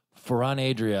 Ferran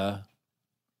Adria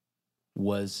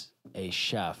was a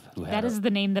chef who had That a- is the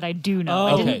name that I do know. Oh,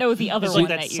 I okay. didn't know the other it's one like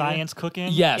that that you. science cooking.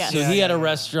 Yes, Yes. so Yeah, he had a yeah.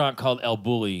 restaurant called El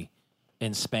Bulli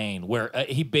in Spain where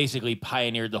he basically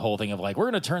pioneered the whole thing of like,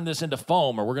 we're going to turn this into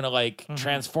foam or we're going to like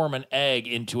transform an egg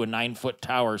into a 9-foot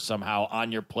tower somehow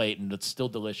on your plate and it's still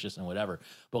delicious and whatever.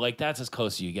 But like, that's as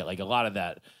close as you get. Like a lot of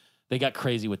that, they got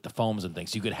crazy with the foams and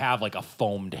things. You could have like a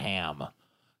foamed ham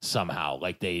somehow.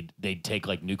 Like they'd take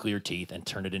like nuclear teeth and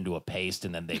turn it into a paste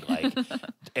and then they'd like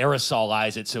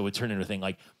aerosolize it so it would turn into a thing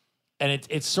like, and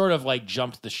it's sort of like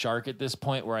jumped the shark at this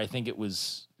point where I think it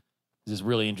was this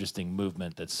really interesting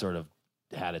movement that's sort of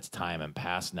had its time and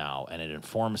passed now, and it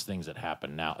informs things that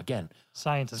happen now. Again,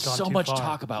 Science has gone so too much far.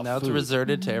 talk about Now it's food.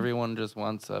 resorted to everyone just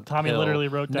wants a Tommy pill. literally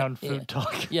wrote down yeah. food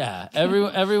talk. Yeah,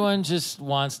 everyone just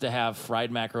wants to have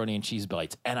fried macaroni and cheese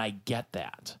bites, and I get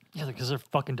that. Yeah, because they're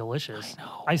fucking delicious. I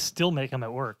know. I still make them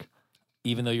at work.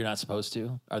 Even though you're not supposed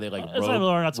to, are they like It's not that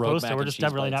we're not rogue supposed mac to. We're and just cheese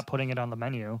definitely bites? not putting it on the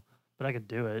menu. But I could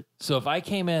do it. So if I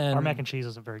came in, Our mac and cheese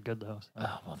isn't very good though. So,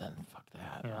 oh, well then fuck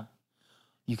that. yeah,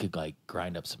 You could like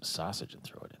grind up some sausage and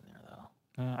throw it in there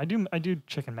though. I do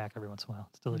chicken mac every once in a while.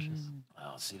 It's delicious.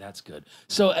 Oh, see, that's good.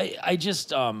 So I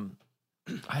just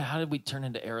how did we turn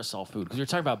into aerosol food? Because we were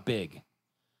talking about Big.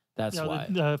 That's Yeah, why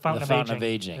the fountain of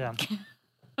aging. Yeah.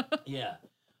 Yeah.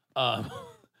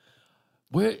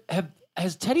 Where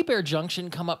has Teddy Bear Junction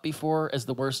come up before as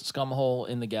the worst scumhole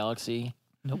in the galaxy?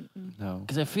 No.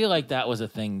 Because I feel like that was a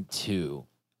thing too.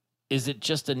 Is it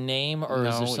just a name, or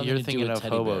is there No, something you're to do thinking with of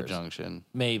Teddy Hobo Bears? Junction.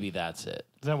 Maybe that's it.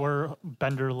 Is that where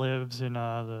Bender lives in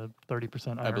the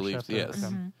 30% Iron believe Chef? so, yes.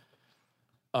 Okay.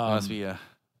 Must be a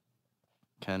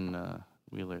Ken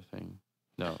Wheeler thing.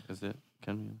 No, is it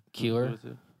Ken Wheeler? Keeler? Who is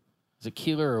it? Is it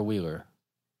Keeler or Wheeler?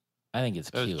 I think it's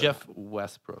It was Keeler. Jeff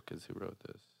Westbrook is who wrote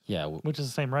this. Yeah. Which is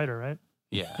the same writer, right?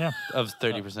 Yeah. Yeah. Of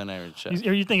 30% Iron Chef.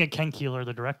 Are you thinking Ken Keeler,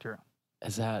 the director?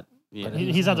 Is that? Yeah. But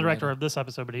he- He's not the the director writer. of this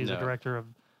episode, but he's the No. director of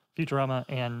Futurama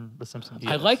and The Simpsons.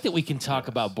 Yeah. I like that we can talk Yes.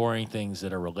 about boring things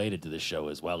that are related to the show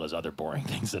as well as other boring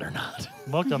things that are not.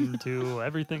 Welcome to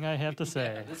everything I have to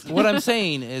say. What I'm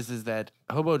saying is that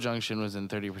Hobo Junction was in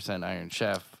 30% Iron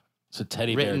Chef, So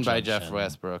Teddy Bear written by Junction. Jeff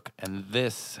Westbrook, and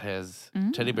this has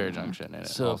Teddy Bear Junction in it.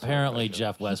 So also apparently by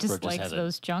Jeff He Westbrook just just likes has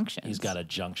those junctions. he's got a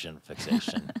junction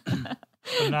fixation.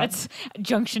 But not- That's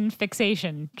junction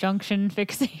fixation. Junction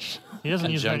fixation. he doesn't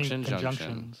use many Conjunction, junction.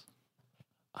 conjunctions.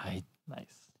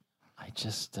 I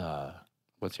just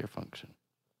What's your function?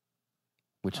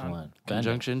 which Um, one? Bending.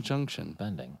 Conjunction junction.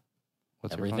 Bending.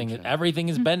 What's Everything your function? everything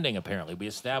is bending apparently. We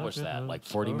established that like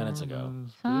 40 minutes ago.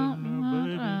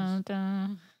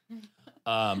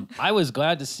 I was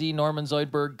glad to see Norman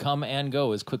Zoidberg come and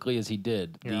go as quickly as he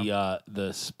did.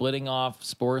 The splitting off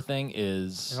spore thing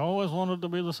is I always wanted to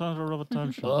be the center of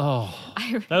attention. oh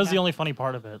That was the only funny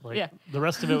part of it. Like, Yeah. the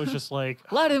rest of it was just like,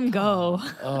 Let him go.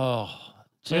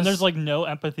 and there's like no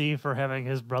empathy for having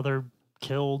his brother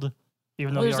killed,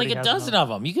 even though there's like he a already has dozen one. of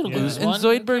them. You can Yeah. lose And one. who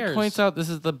Zoidberg cares? points out this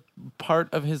is the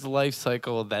part of his life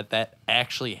cycle that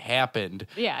actually happened.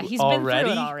 Yeah, he's already?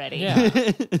 been through it already.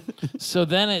 Yeah. So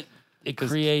then it 'Cause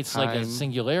creates like a time-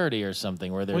 singularity or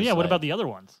something where there's Well, yeah. What like- about the other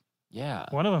ones? yeah.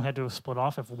 One of them had to have split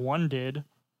off. If one did,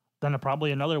 then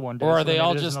probably another one did. Or are so they maybe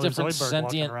all there's just another different Zoidberg walking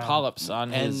sentient around. polyps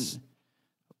on And- his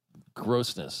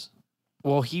grossness?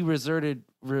 Well, he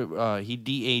he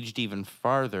de-aged even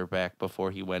farther back before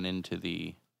he went into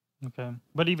the. Okay,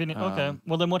 but even okay.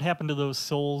 Well, then what happened to those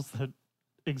souls that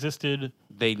existed?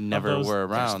 They never those were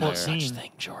around there. sports Such Scene.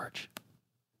 thing, George.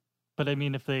 But I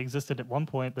mean, if they existed at one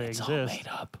point, they It's all exist.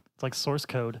 made up. It's like source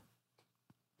code.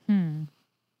 Hmm.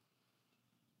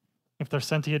 If they're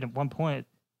sentient at one point,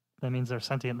 that means they're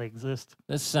sentient. They exist.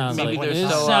 This sounds Maybe like they're this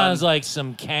still sounds on- like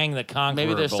some Kang the Conqueror.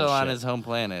 Maybe they're still on bullshit. his home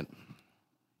planet.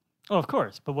 Oh, of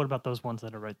course. But what about those ones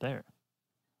that are right there?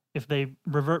 If they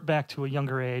revert back to a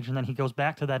younger age and then he goes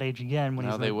back to that age again when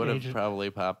No, he's they the would have age, probably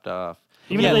popped off.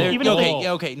 Even yeah, if they- they're- even if okay, they-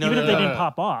 okay, no, even no, if they no, didn't no.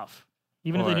 pop off,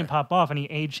 even if they Or- didn't pop off and he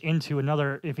aged into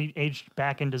another, if he aged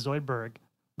back into Zoidberg,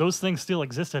 those things still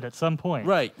existed at some point.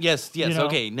 Right? Yes, yes. You know,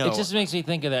 okay, no. It just makes me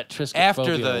think of that Triskaidekaphobia after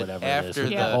or the whatever it after is.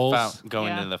 the Yeah. holes, fountain, going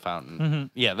Yeah. into the fountain. Mhm.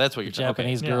 Yeah, that's what the you're talking. Okay.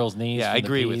 Japanese Yeah. girl's knees. Yeah, from I the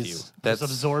agree with you. peas. Just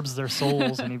absorbs their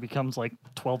souls and he becomes like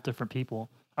 12 different people.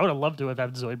 I would have loved to have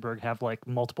had Zoidberg have like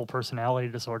multiple personality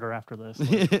disorder after this.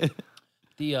 Like,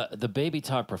 The baby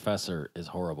talk professor is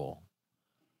horrible,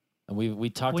 and we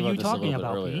talked What are about you this a talking little bit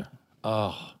about, earlier. Pete?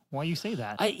 Oh, why you say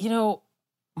that?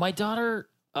 my daughter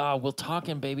will talk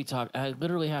in baby talk. I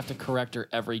literally have to correct her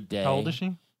every day. How old is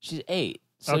she? She's 8.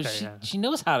 So Okay, yeah. she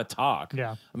knows how to talk.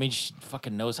 Yeah. I mean, she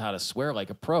fucking knows how to swear like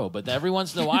a pro, but every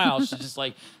once in a while, she's just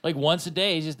like once a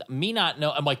day, just me not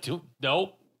know. I'm like,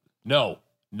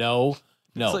 no.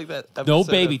 It's like that No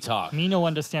episode baby of- talk. Me no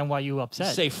understand why you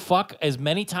upset. Say fuck as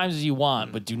many times as you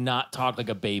want, but do not talk like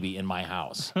a baby in my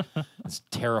house. It's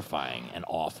terrifying and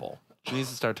awful. She needs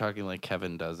to start talking like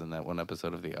Kevin does in that one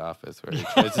episode of The Office where he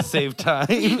tries to save time.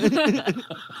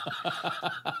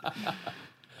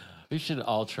 We should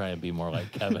all try and be more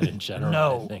like Kevin in general. I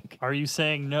No. think. Are you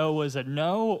saying no as a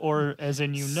no or as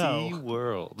in you know? Sea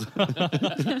World. You want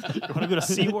to go to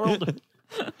SeaWorld?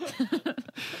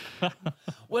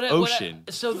 Ocean.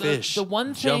 So Fish. the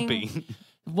one thing, Jumping.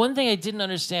 one thing I didn't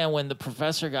understand when the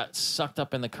professor got sucked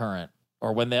up in the current,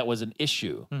 or when that was an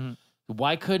issue, Mhm.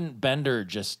 why couldn't Bender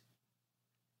just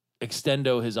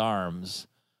extendo his arms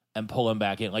and pull him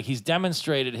back in? Like he's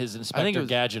demonstrated his Inspector was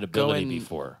Gadget ability going-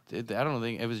 before. I don't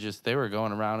think it was just they were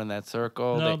going around in that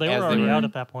circle. No, they as were already were- out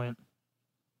at that point.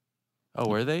 Oh,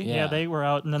 were they? Yeah. Yeah, they were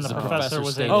out, and then the The professor professor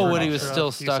was stayed in. there. for Oh, an when he was extra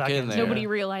still few stuck in seconds. there. Nobody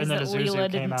realized And then that Azuzu Leela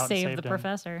came didn't out and save saved the him.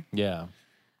 professor. Yeah.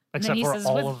 Except he for says,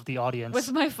 all "With- of the audience.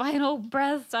 With my final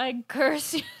breath, I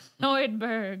curse you,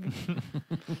 Zoidberg.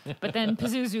 But then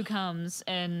Pazuzu comes,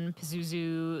 and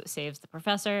Pazuzu saves the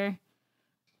professor.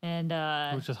 And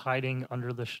He was just hiding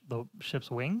under the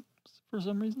ship's wing for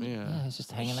some reason. Yeah. Yeah, he's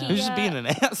just hanging He- out. He was just being an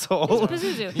asshole. it's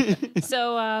Pazuzu.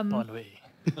 So Bon nuit.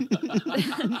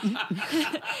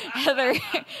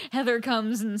 Heather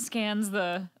comes and scans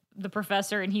the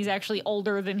professor, and he's actually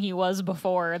older than he was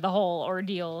before the whole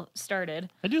ordeal started,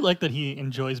 I do like that he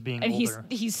enjoys being and older.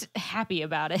 he's happy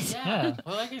about it. Yeah.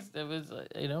 Well, like it was,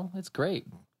 it's great.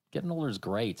 Getting older is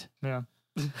great. Yeah.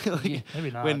 Like,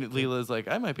 Maybe not. when Leela's like,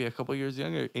 I might be a couple years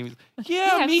younger. Amy's like,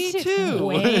 yeah, me too.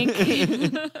 Wink.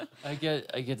 I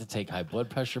get to take high blood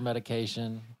pressure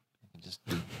medication. Just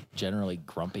be generally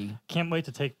grumpy. Can't wait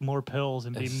to take more pills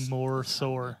and be It's- more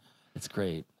sore. It's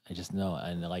great. I just know,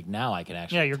 and like now I can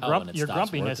actually. Yeah, your tell when it your stops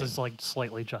grumpiness working. is like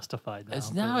slightly justified now.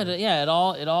 It's now. It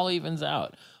all evens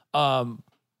out.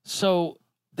 So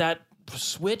that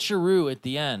switcheroo at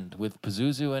the end with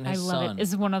Pazuzu and I his love son. it.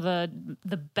 It's one of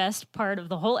the best part of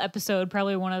the whole episode.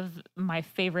 Probably one of my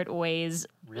favorite ways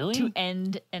really to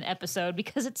end an episode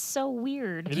because it's so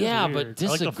weird. It is Yeah, but weird. I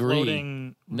like the disagree.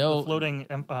 floating, No- the floating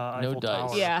Eiffel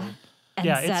dice. Tower. Yeah. And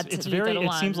Yeah, that it's is very. the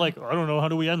It seems one. like I don't know how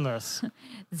do we end this.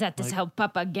 That is like- how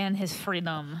Papa gained his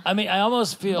freedom. I mean, I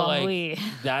almost feel Bon like nuit.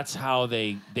 that's how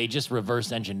they just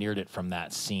reverse engineered it from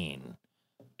that scene.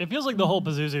 It feels like the whole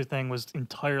Pazuzu thing was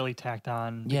entirely tacked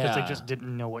on because Yeah. they just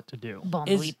didn't know what to do. Bon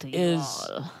Is- nuit to you is-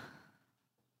 all.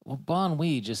 Well, bon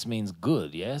nuit just means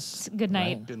good, yes. Good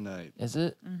night. Right? Good night. Is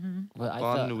it? Mm-hmm. Well, I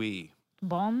Bon thought, nuit.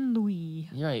 Bon nuit.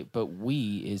 You're right, but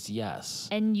we is yes.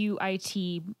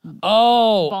 N-U-I-T.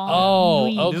 Oh, Bon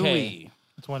nuit. okay. Nuit.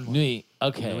 It's one more. Nuit.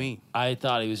 Okay. Nuit. I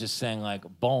thought he was just saying like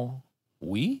bon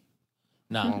oui.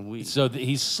 No. Bon oui. So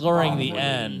he's slurring Bon the oui.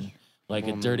 N like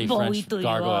a Bon dirty Bon French oui to you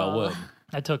gargoyle all. would.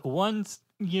 I took one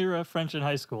year of French in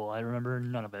high school. I remember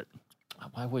none of it.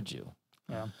 Why would you?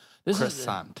 Yeah. This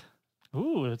Croissant.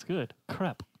 Ooh, that's good.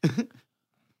 Crepe.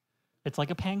 It's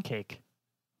like a pancake,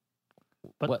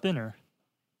 but What? thinner.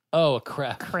 Oh, a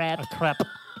crap. Crepe. A crepe.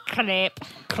 Crepe.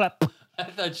 Crepe. I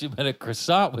thought you meant a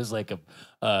croissant was like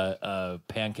a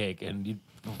pancake, and you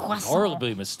Croissant.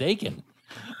 horribly mistaken.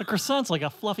 A croissant's like a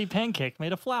fluffy pancake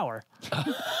made of flour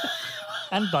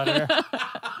and butter.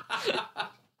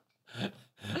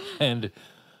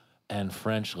 and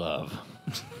French love.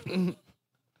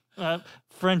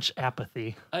 French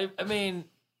apathy. I mean,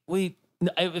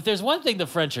 if there's one thing the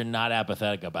French are not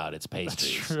apathetic about, it's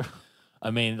pastries. That's true. I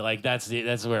mean, like that's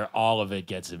where all of it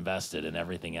gets invested, and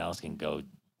everything else can go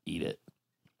eat it.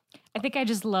 I think I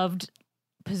just loved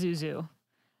Pazuzu.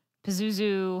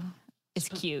 Pazuzu is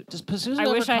cute. Does Pazuzu I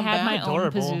ever wish I come had back? my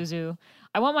Adorable. own Pazuzu.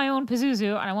 I want my own Pazuzu,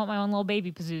 and I want my own little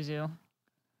baby Pazuzu.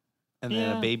 And then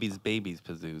Yeah. a baby's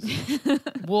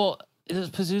Pazuzu. Well, does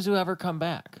Pazuzu ever come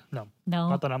back? No. No.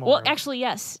 Not that I'm Well, aware of. actually,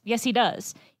 yes. Yes, he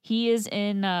does. He is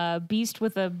in Beast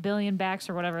with a Billion Backs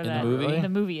or whatever In the that movie? the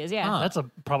movie is. Yeah. Huh. That's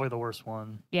probably the worst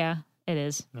one. Yeah, it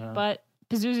is. Yeah. But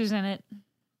Pazuzu's in it.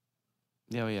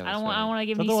 Yeah, yeah. I don't want to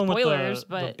give Is that any the one spoilers, with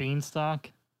the but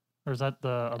beanstalk? Or is that the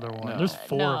other one? No. There's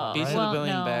 4 No. of Beast them, Well, of the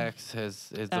Billion no. Backs is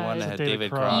the one Is that it had David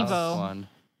David Cross? Cross Evo. one.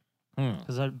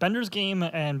 Because Bender's Game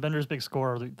and Bender's Big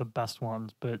Score are the best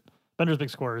ones, but Bender's Big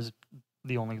Score is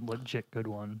the only legit good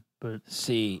one. But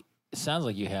See, it sounds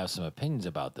like you have some opinions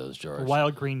about those, George.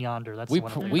 Wild Green Yonder, that's we the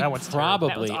one. we that one's terrible.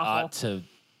 That probably was awful. ought to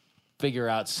figure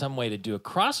out some way to do a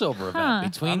crossover Huh.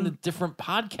 event between the I'm- different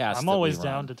podcasts. I'm that always we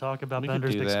down run. to talk about We could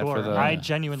Bender's do Big that for Score. the- I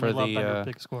genuinely for love the, Bender's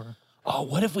Big Score. Oh,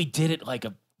 what if we did it like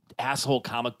a asshole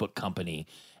comic book company,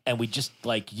 and we just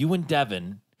like you and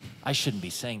Devin? I shouldn't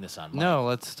be saying this on. Mic. No,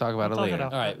 let's talk about it Talk it later.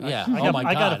 out. All right, yeah. I Oh got, my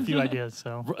I got a God. few ideas,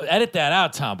 so Edit that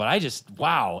out, Tom. But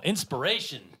wow,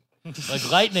 inspiration,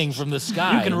 like lightning from the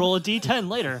sky. you can roll a D10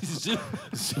 later.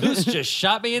 Zeus just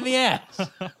shot me in the ass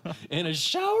in a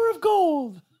shower of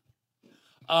gold.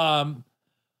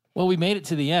 Well, we made it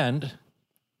to the end.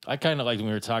 I kind of like when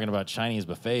we were talking about Chinese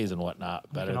buffets and whatnot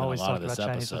You better can than a always lot talk of this about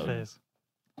Chinese episode.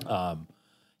 buffets.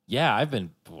 Yeah,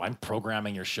 I'm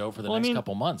programming your show for the Well, I next mean-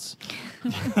 couple months.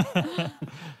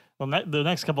 Well, the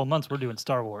next couple of months we're doing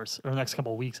Star Wars, or the next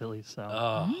couple of weeks at least.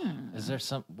 So Is there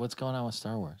what's going on with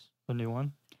Star Wars? the new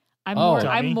one. I'm Oh. I'm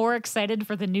Dummy. more excited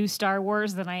for the new Star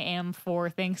Wars than I am for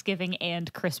Thanksgiving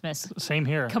and Christmas Same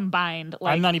here. combined.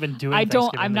 Like I'm not even doing. I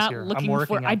don't. Thanksgiving I'm this not year. looking I'm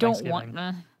working for. on I don't want.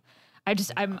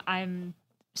 Thanksgiving. I'm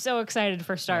so excited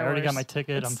for Star I already Wars. got my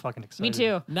ticket. I'm It's- fucking excited. Me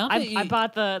too. Now I, that you- I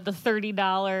bought the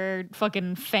 $30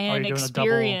 fucking fan you're doing a double-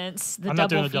 experience, the I'm not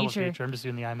double doing a double feature. feature. I'm just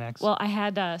doing the IMAX. Well, I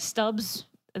had Stubbs,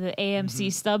 the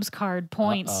AMC Stubbs card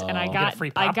points, and I Uh-oh. got Get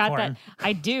free I got that. popcorn.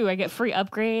 I do. I get free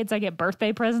upgrades. I get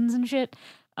birthday presents and shit.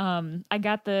 I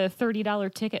got the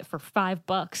 $30 ticket for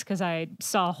 $5 because I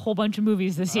saw a whole bunch of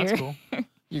movies this That's year. cool.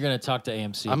 You're gonna talk to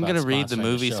AMC. I'm about gonna read the sponsoring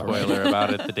movie show, right? spoiler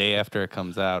about it the day after it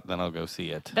comes out, then I'll go see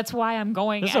it. That's why I'm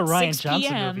going This is at a Ryan 6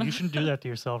 Johnson p.m. movie. You shouldn't do that to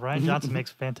yourself. Ryan Johnson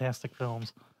makes fantastic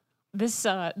films. This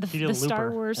He did the Star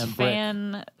Looper Wars and Brick.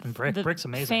 fan And Brick's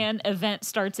amazing. fan event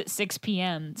starts at 6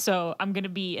 p.m. So I'm gonna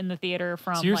be in the theater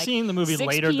from So you're like seeing the movie 6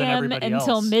 later than p.m. everybody until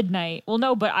else. midnight. Well,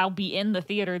 no, but I'll be in the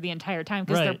theater the entire time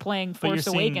because they're Right. playing But you're Force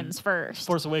seeing Awakens first.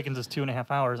 Force Awakens is 2.5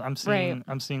 hours. I'm seeing Right.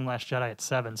 I'm seeing Last Jedi at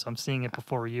 7, so I'm seeing it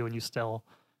before you, and you still.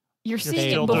 You're seeing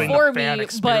still it doing the before fan me,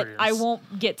 but I experience.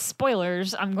 won't get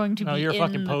spoilers. I'm going to No, be you're a in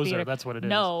fucking the poser. theater. That's what it is.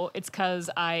 No, it's because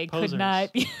I Posers. could not.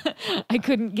 I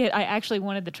couldn't get. I actually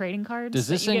wanted the trading cards. Does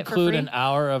that this you get for include free. an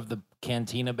hour of the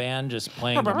Cantina band just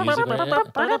playing the music?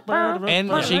 Right?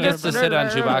 And she gets to sit on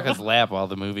Chewbacca's lap while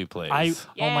the movie plays. Oh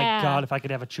my Yeah. god, if I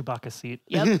could have a Chewbacca seat.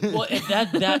 Yep. Well, if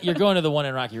that you're going to the one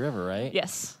in Rocky River, right?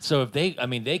 Yes. So if they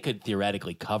could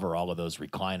theoretically cover all of those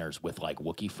recliners with like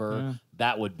Wookiee fur.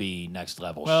 That would be next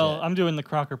level Well, shit. I'm doing the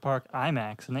Crocker Park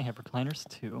IMAX, and they have recliners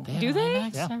too. have Do an they?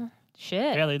 IMAX Yeah. there?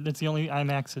 Shit. Yeah, it's the only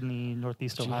IMAX in the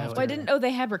Northeast you Ohio. have to- Well, I didn't know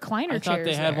they had recliner I chairs. thought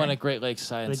they had there. one at Great Lakes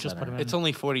Science They just put Center. them in. It's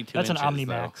only 42 That's an inches,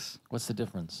 though. OmniMax. What's the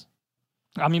difference?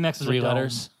 OmniMax is Three a dome.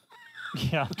 letters.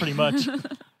 Yeah, pretty much.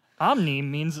 Omni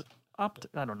means I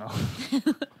don't know.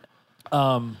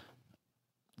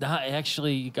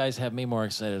 Actually, you guys have me more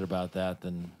excited about that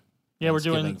than Yeah, we're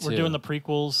Thanksgiving, doing too. the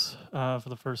prequels for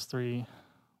the first 3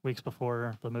 weeks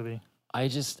before the movie.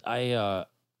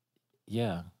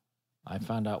 I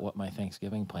found out what my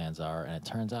Thanksgiving plans are, and it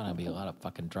turns out I'll be a lot of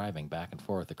fucking driving back and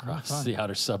forth across fun. the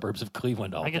outer suburbs of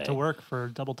Cleveland all I get day. to work for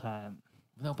double time.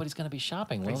 Nobody's going to be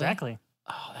shopping, will they? Exactly.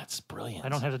 Oh, that's brilliant. I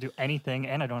don't have to do anything,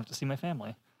 and I don't have to see my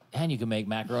family. And you can make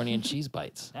macaroni and cheese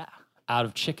bites Yeah. out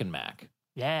of chicken mac.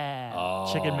 Yeah.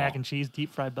 Chicken, Oh. mac and cheese,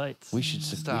 deep fried bites. We should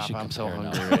Stop, We should I'm so compare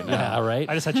hungry notes. right now. Yeah, right.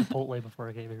 I just had Chipotle before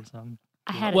I gave her some.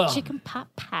 I had Well- a chicken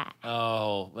pot pie.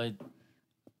 Oh,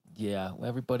 yeah.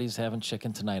 Everybody's having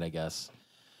chicken tonight, I guess.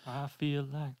 I feel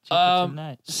like chicken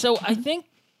tonight. So I think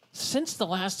Since the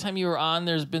last time you were on,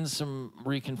 there's been some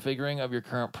reconfiguring of your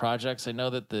current projects. I know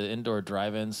that the indoor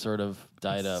drive-in sort of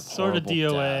died a Sort of horrible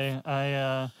DOA.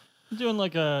 death.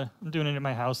 I'm doing it at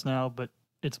my house now, but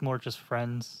it's more just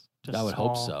friends. Just I would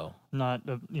hope small. so. Not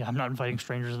I'm not inviting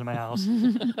strangers into my house.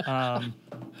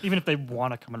 Even if they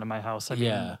want to come into my house, I mean,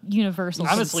 Yeah. Universal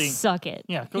can Honestly- suck it.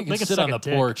 yeah, You they can can sit suck on a the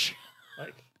dick. porch.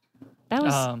 Like, That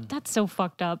was that's so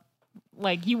fucked up.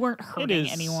 Like you weren't it hurting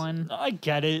is. anyone. I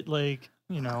get it. Like,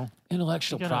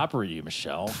 Intellectual You gotta- property,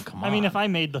 Michelle. Come on. I mean, if I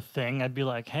made the thing, I'd be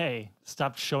like, hey,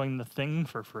 stop showing the thing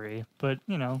for free. But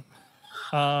that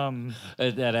I'm not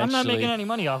actually- making any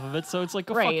money off of it, so it's like,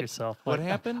 go fuck Right. yourself. What Like,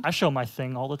 happened? I show my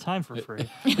thing all the time for free.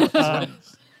 Just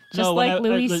no, when like I-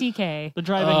 Louis the- C.K. The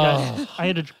drive-in guy, I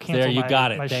had to cancel There, you my,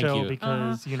 got it. my Thank show you.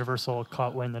 because Universal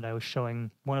caught wind that I was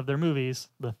showing one of their movies,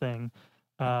 The Thing.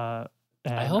 And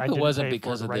I hope it didn't wasn't pay for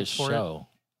because the of this rights for it. show.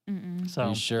 Mm-mm. So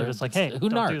You sure? they're just like, It's- hey, who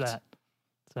don't do narked? that.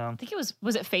 So I think it was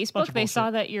it Facebook? Bunch of They saw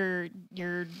bullshit. that your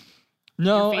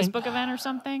no, Facebook event or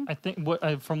something. I think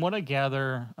from what I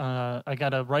gather, I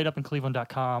got a write up in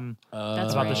Cleveland.com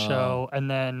That's about right. the show,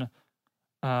 and then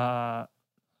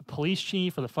police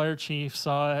chief or the fire chief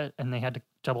saw it, and they had to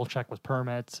double check with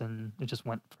permits, and it just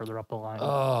went further up the line.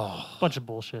 Oh, Bunch of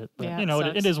bullshit. But, Yeah, you it know,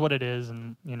 it sucks. is what it is,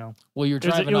 and well, you're It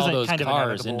was- driving it was all a those kind of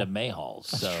cars inevitable. into Mayhalls.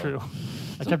 that's so true. I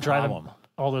it's a kept driving problem.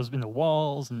 all those into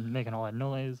walls and making all that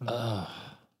noise. And, Ugh.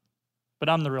 but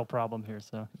I'm the real problem here,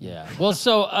 so Yeah. Well,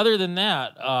 so other than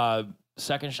that,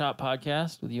 Second Shot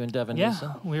podcast with you and Devin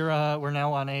Newsom. we're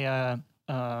now on a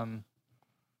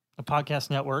podcast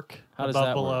network. How does above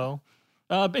that work?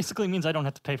 below. Basically means I don't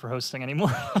have to pay for hosting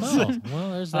anymore. Oh,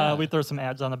 well, there's that. We throw some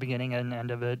ads on the beginning and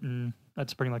end of it, and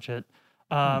that's pretty much it.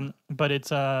 But it's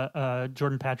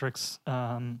Jordan Patrick's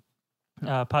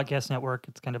podcast network.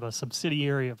 It's kind of a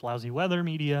subsidiary of Lousy Weather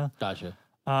Media. Gotcha.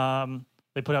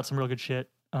 They put out some real good shit.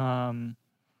 But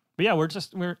yeah,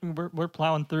 we're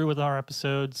plowing through with our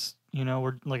episodes.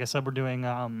 We're like I said, we're doing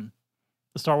the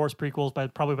Star Wars prequels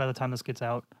probably by the time this gets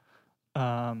out.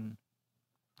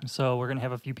 So we're gonna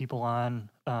have a few people on.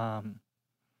 A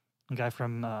guy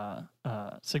from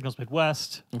Signals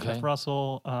Midwest, Okay. Jeff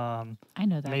Russell, I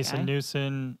know that Mason guy.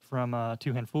 Newson from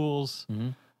Two Hand Fools. Mm-hmm.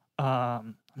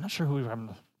 I'm not sure who we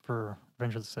have for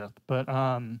Revenge of the Sith, but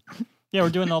yeah, we're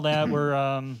doing all that. We're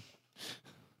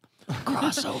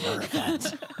Crossover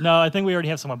event. no, I think we already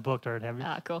have someone booked already. Have we?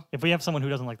 Ah, cool. If we have someone who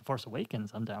doesn't like The Force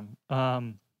Awakens, I'm down.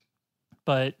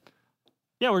 But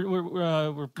yeah,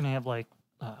 we're gonna have like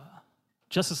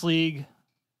Justice League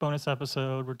bonus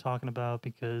episode we're talking about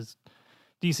because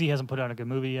DC hasn't put out a good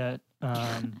movie yet.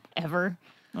 Ever.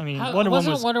 I mean, How, Wonder Woman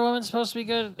wasn't was Wonder Woman supposed to be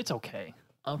good? it's okay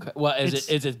Okay. Well,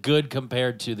 is it good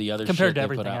compared to the other Compared shit to they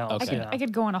everything put out? else, Okay. yeah. I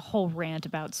could go on a whole rant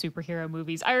about superhero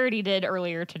movies. I already did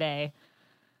earlier today.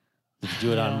 Did you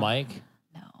do it on Yeah. mic?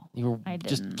 No. You were I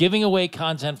just didn't. giving away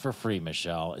content for free,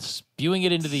 Michelle. Spewing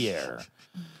it into the air.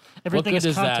 everything what good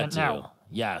is does that content do? now.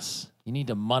 Yes. You need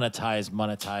to monetize.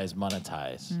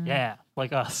 Yeah,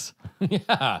 like us.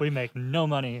 Yeah. We make no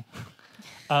money.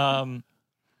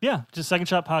 Yeah, just Second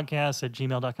Shot Podcast at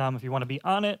gmail.com if you want to be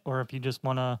on it, or if you just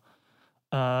want to,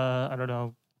 I don't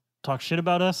know, talk shit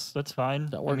about us, that's fine.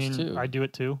 That works I mean, too. I do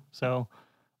it too. So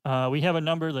we have a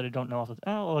number that I don't know off the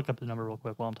I'll look up the number real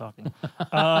quick while I'm talking.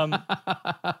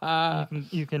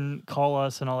 You can call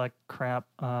us and all that crap.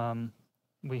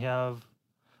 We have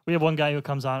one guy who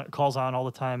calls on all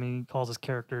the time. He calls us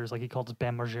characters, like he called us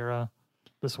Bam Margera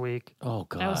this week. Oh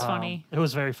God. That was funny. It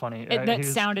was very funny. That he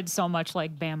was sounded so much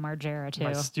like Bam Margera too.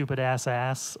 my stupid ass.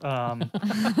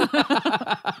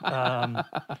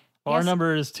 Our Yes.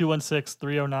 number is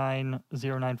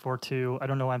 216-309-0942. I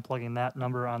don't know why I'm plugging that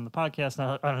number on the podcast,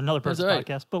 not on another That's person's all right.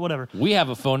 podcast, but whatever. We have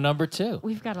a phone number too.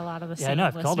 We've got a lot of the Yeah, I same know,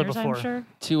 I've called it listeners, before. I'm sure.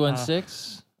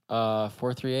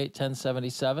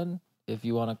 216-438-1077 if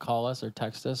you want to call us or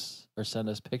text us or send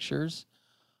us pictures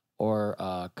or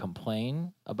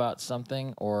complain about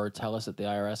something or tell us that the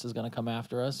IRS is going to come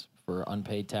after us for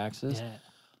unpaid taxes.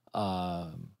 Yeah.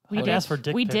 We I'd did, ask for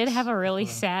dick we did pics. have a really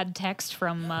sad text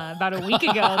from about a week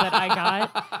ago that I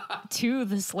got to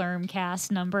the Slurmcast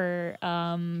number.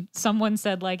 Someone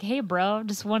said like, "Hey, bro,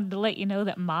 just wanted to let you know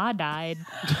that Ma died.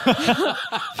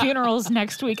 Funeral's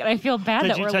next week." And I feel bad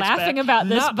Did that you we're text laughing back? about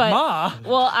this, Not but Ma.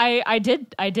 well, I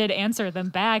did answer them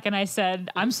back, and I said,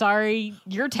 "I'm sorry,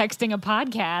 you're texting a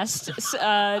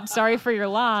podcast. Sorry for your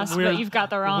loss, Weird- but you've got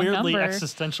the wrong weirdly number."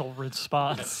 existential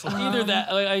response. Either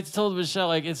that, like I told Michelle,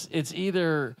 like it's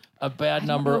either a bad don't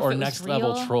number know if or it was next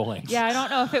level real. trolling. Yeah, I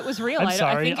don't know if it was real. I'm I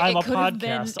sorry, think I'm it a could have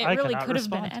been. podcast. It I really cannot could have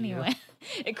been respond to you. anyone.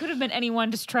 It could have been anyone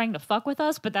just trying to fuck with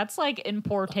us, but that's like in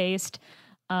poor taste.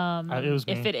 It was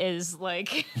me. If it is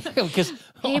like, Because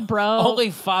hey, bro.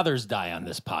 only fathers die on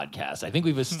this podcast. I think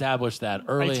we've established that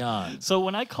early on. So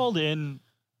when I called in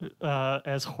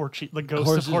as Horchie, the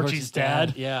ghost of Horchie's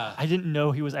dad, Yeah. I didn't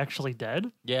know he was actually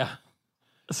dead. Yeah.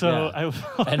 So Yeah. I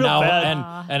felt And real now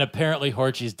bad. and apparently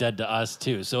Horchie's dead to us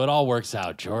too. So it all works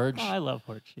out, George. Oh, I love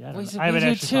Horchie. I, We, don't know. I haven't do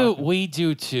actually too. talked to him. We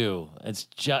do too. It's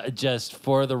just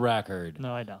for the record.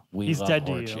 No, I don't. We He's love dead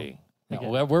Horchie. to you. No,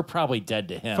 Okay. we're probably dead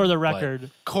to him. For the but-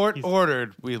 record, Court He's-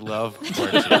 ordered. We love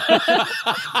Horchie.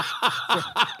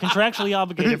 contractually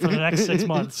obligated for the next 6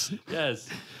 months. Yes.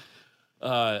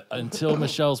 Until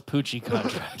Michelle's Poochie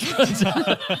contract runs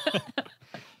out.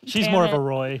 She's Damn more of it. a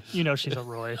Roy. You know she's a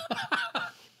Roy.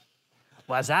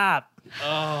 What's up?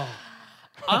 Oh.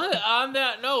 On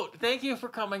that note, thank you for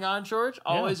coming on, George.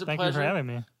 Always Yeah, a thank pleasure. you for having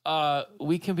me.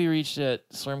 We can be reached at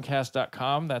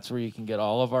slurmcast.com. That's where you can get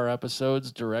all of our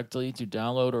episodes directly to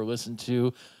download or listen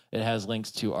to. It has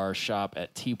links to our shop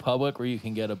at TeePublic, where you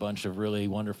can get a bunch of really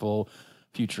wonderful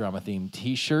Futurama-themed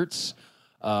T-shirts.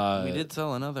 We did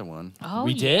sell another one. Oh,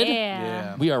 We did?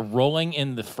 Yeah. We are rolling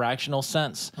in the fractional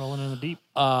sense. Rolling in the deep.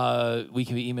 We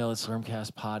can be emailed at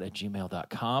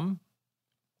slurmcastpod@gmail.com.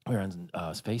 We're on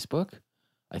Facebook.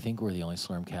 I think we're the only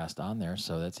Slurmcast on there,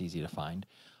 so that's easy to find.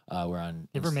 We're on.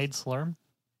 You ever made Slurm?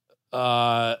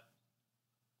 I'll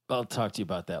talk to you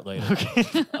about that later.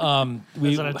 Okay.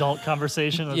 We, It's an adult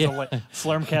conversation. It's Yeah. a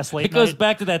Slurmcast late it goes night.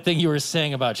 back to that thing you were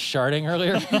saying about sharding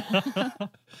earlier.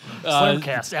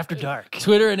 Slurmcast after dark.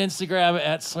 Twitter and Instagram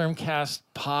at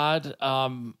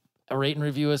SlurmcastPod. Rate and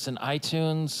review us in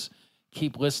iTunes.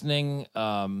 Keep listening.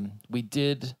 We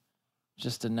did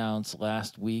just announce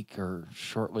last week or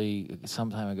shortly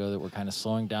some time ago that we're kind of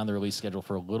slowing down the release schedule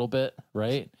for a little bit,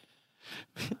 right?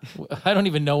 I don't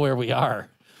even know where we are.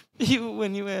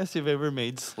 When you asked if you ever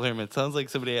made Slurm, it sounds like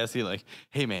somebody asked you, like,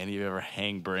 "Hey man, you ever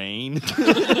hang brain?"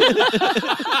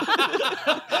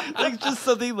 Like just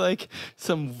something like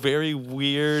some very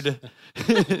weird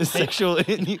sexual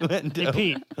innuendo.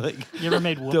 Hey, Pete, Like you ever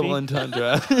made double whoopee?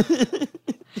 entendre.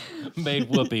 Made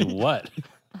Whoopi what?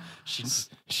 She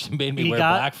made me You wear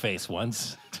got- blackface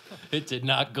once. It did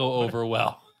not go over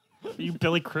well. Are you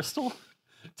Billy Crystal?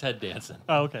 Ted Danson.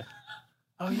 Oh, okay.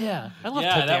 Oh yeah, I love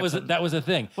Yeah, Ted that Danson. was a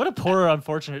thing. What a poor,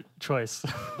 unfortunate choice.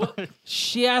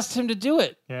 She asked him to do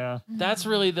it. Yeah. That's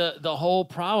really the whole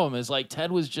problem. Is like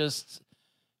Ted was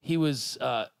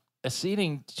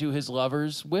acceding to his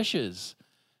lover's wishes,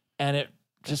 and it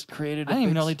just created. I didn't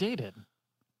even know they big dated.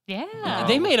 Yeah.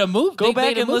 They made a move. Go they back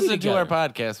made a and movie listen to our together.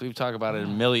 podcast. We've talked about it a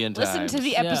million times. Listen to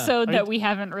the Yeah. episode Are that you- we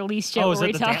haven't released yet Oh, where is that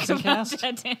we the talk Dancing about cast?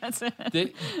 Ted Danson.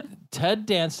 Ted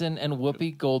Danson and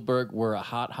Whoopi Goldberg were a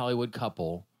hot Hollywood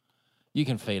couple. You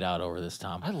can fade out over this,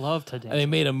 Tom. I love Ted And they Danson.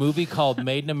 made a movie called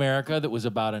Made in America that was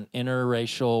about an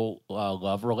interracial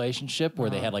love relationship where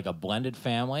they had like a blended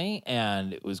family,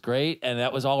 and it was great. And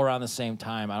that was all around the same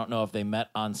time. I don't know if they met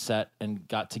on set and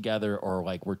got together or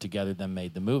like were together then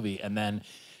made the movie. And then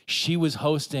she was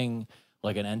hosting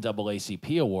like an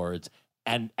NAACP awards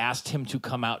and asked him to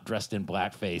come out dressed in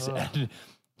blackface. Ugh. And,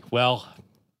 well,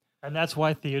 And that's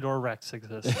why Theodore Rex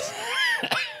exists.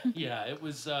 yeah, it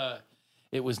was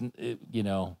you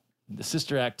know, the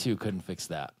Sister Act 2 couldn't fix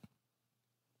that.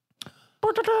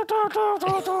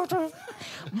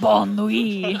 Bon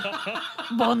nuit.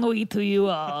 Bon nuit to you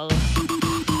all.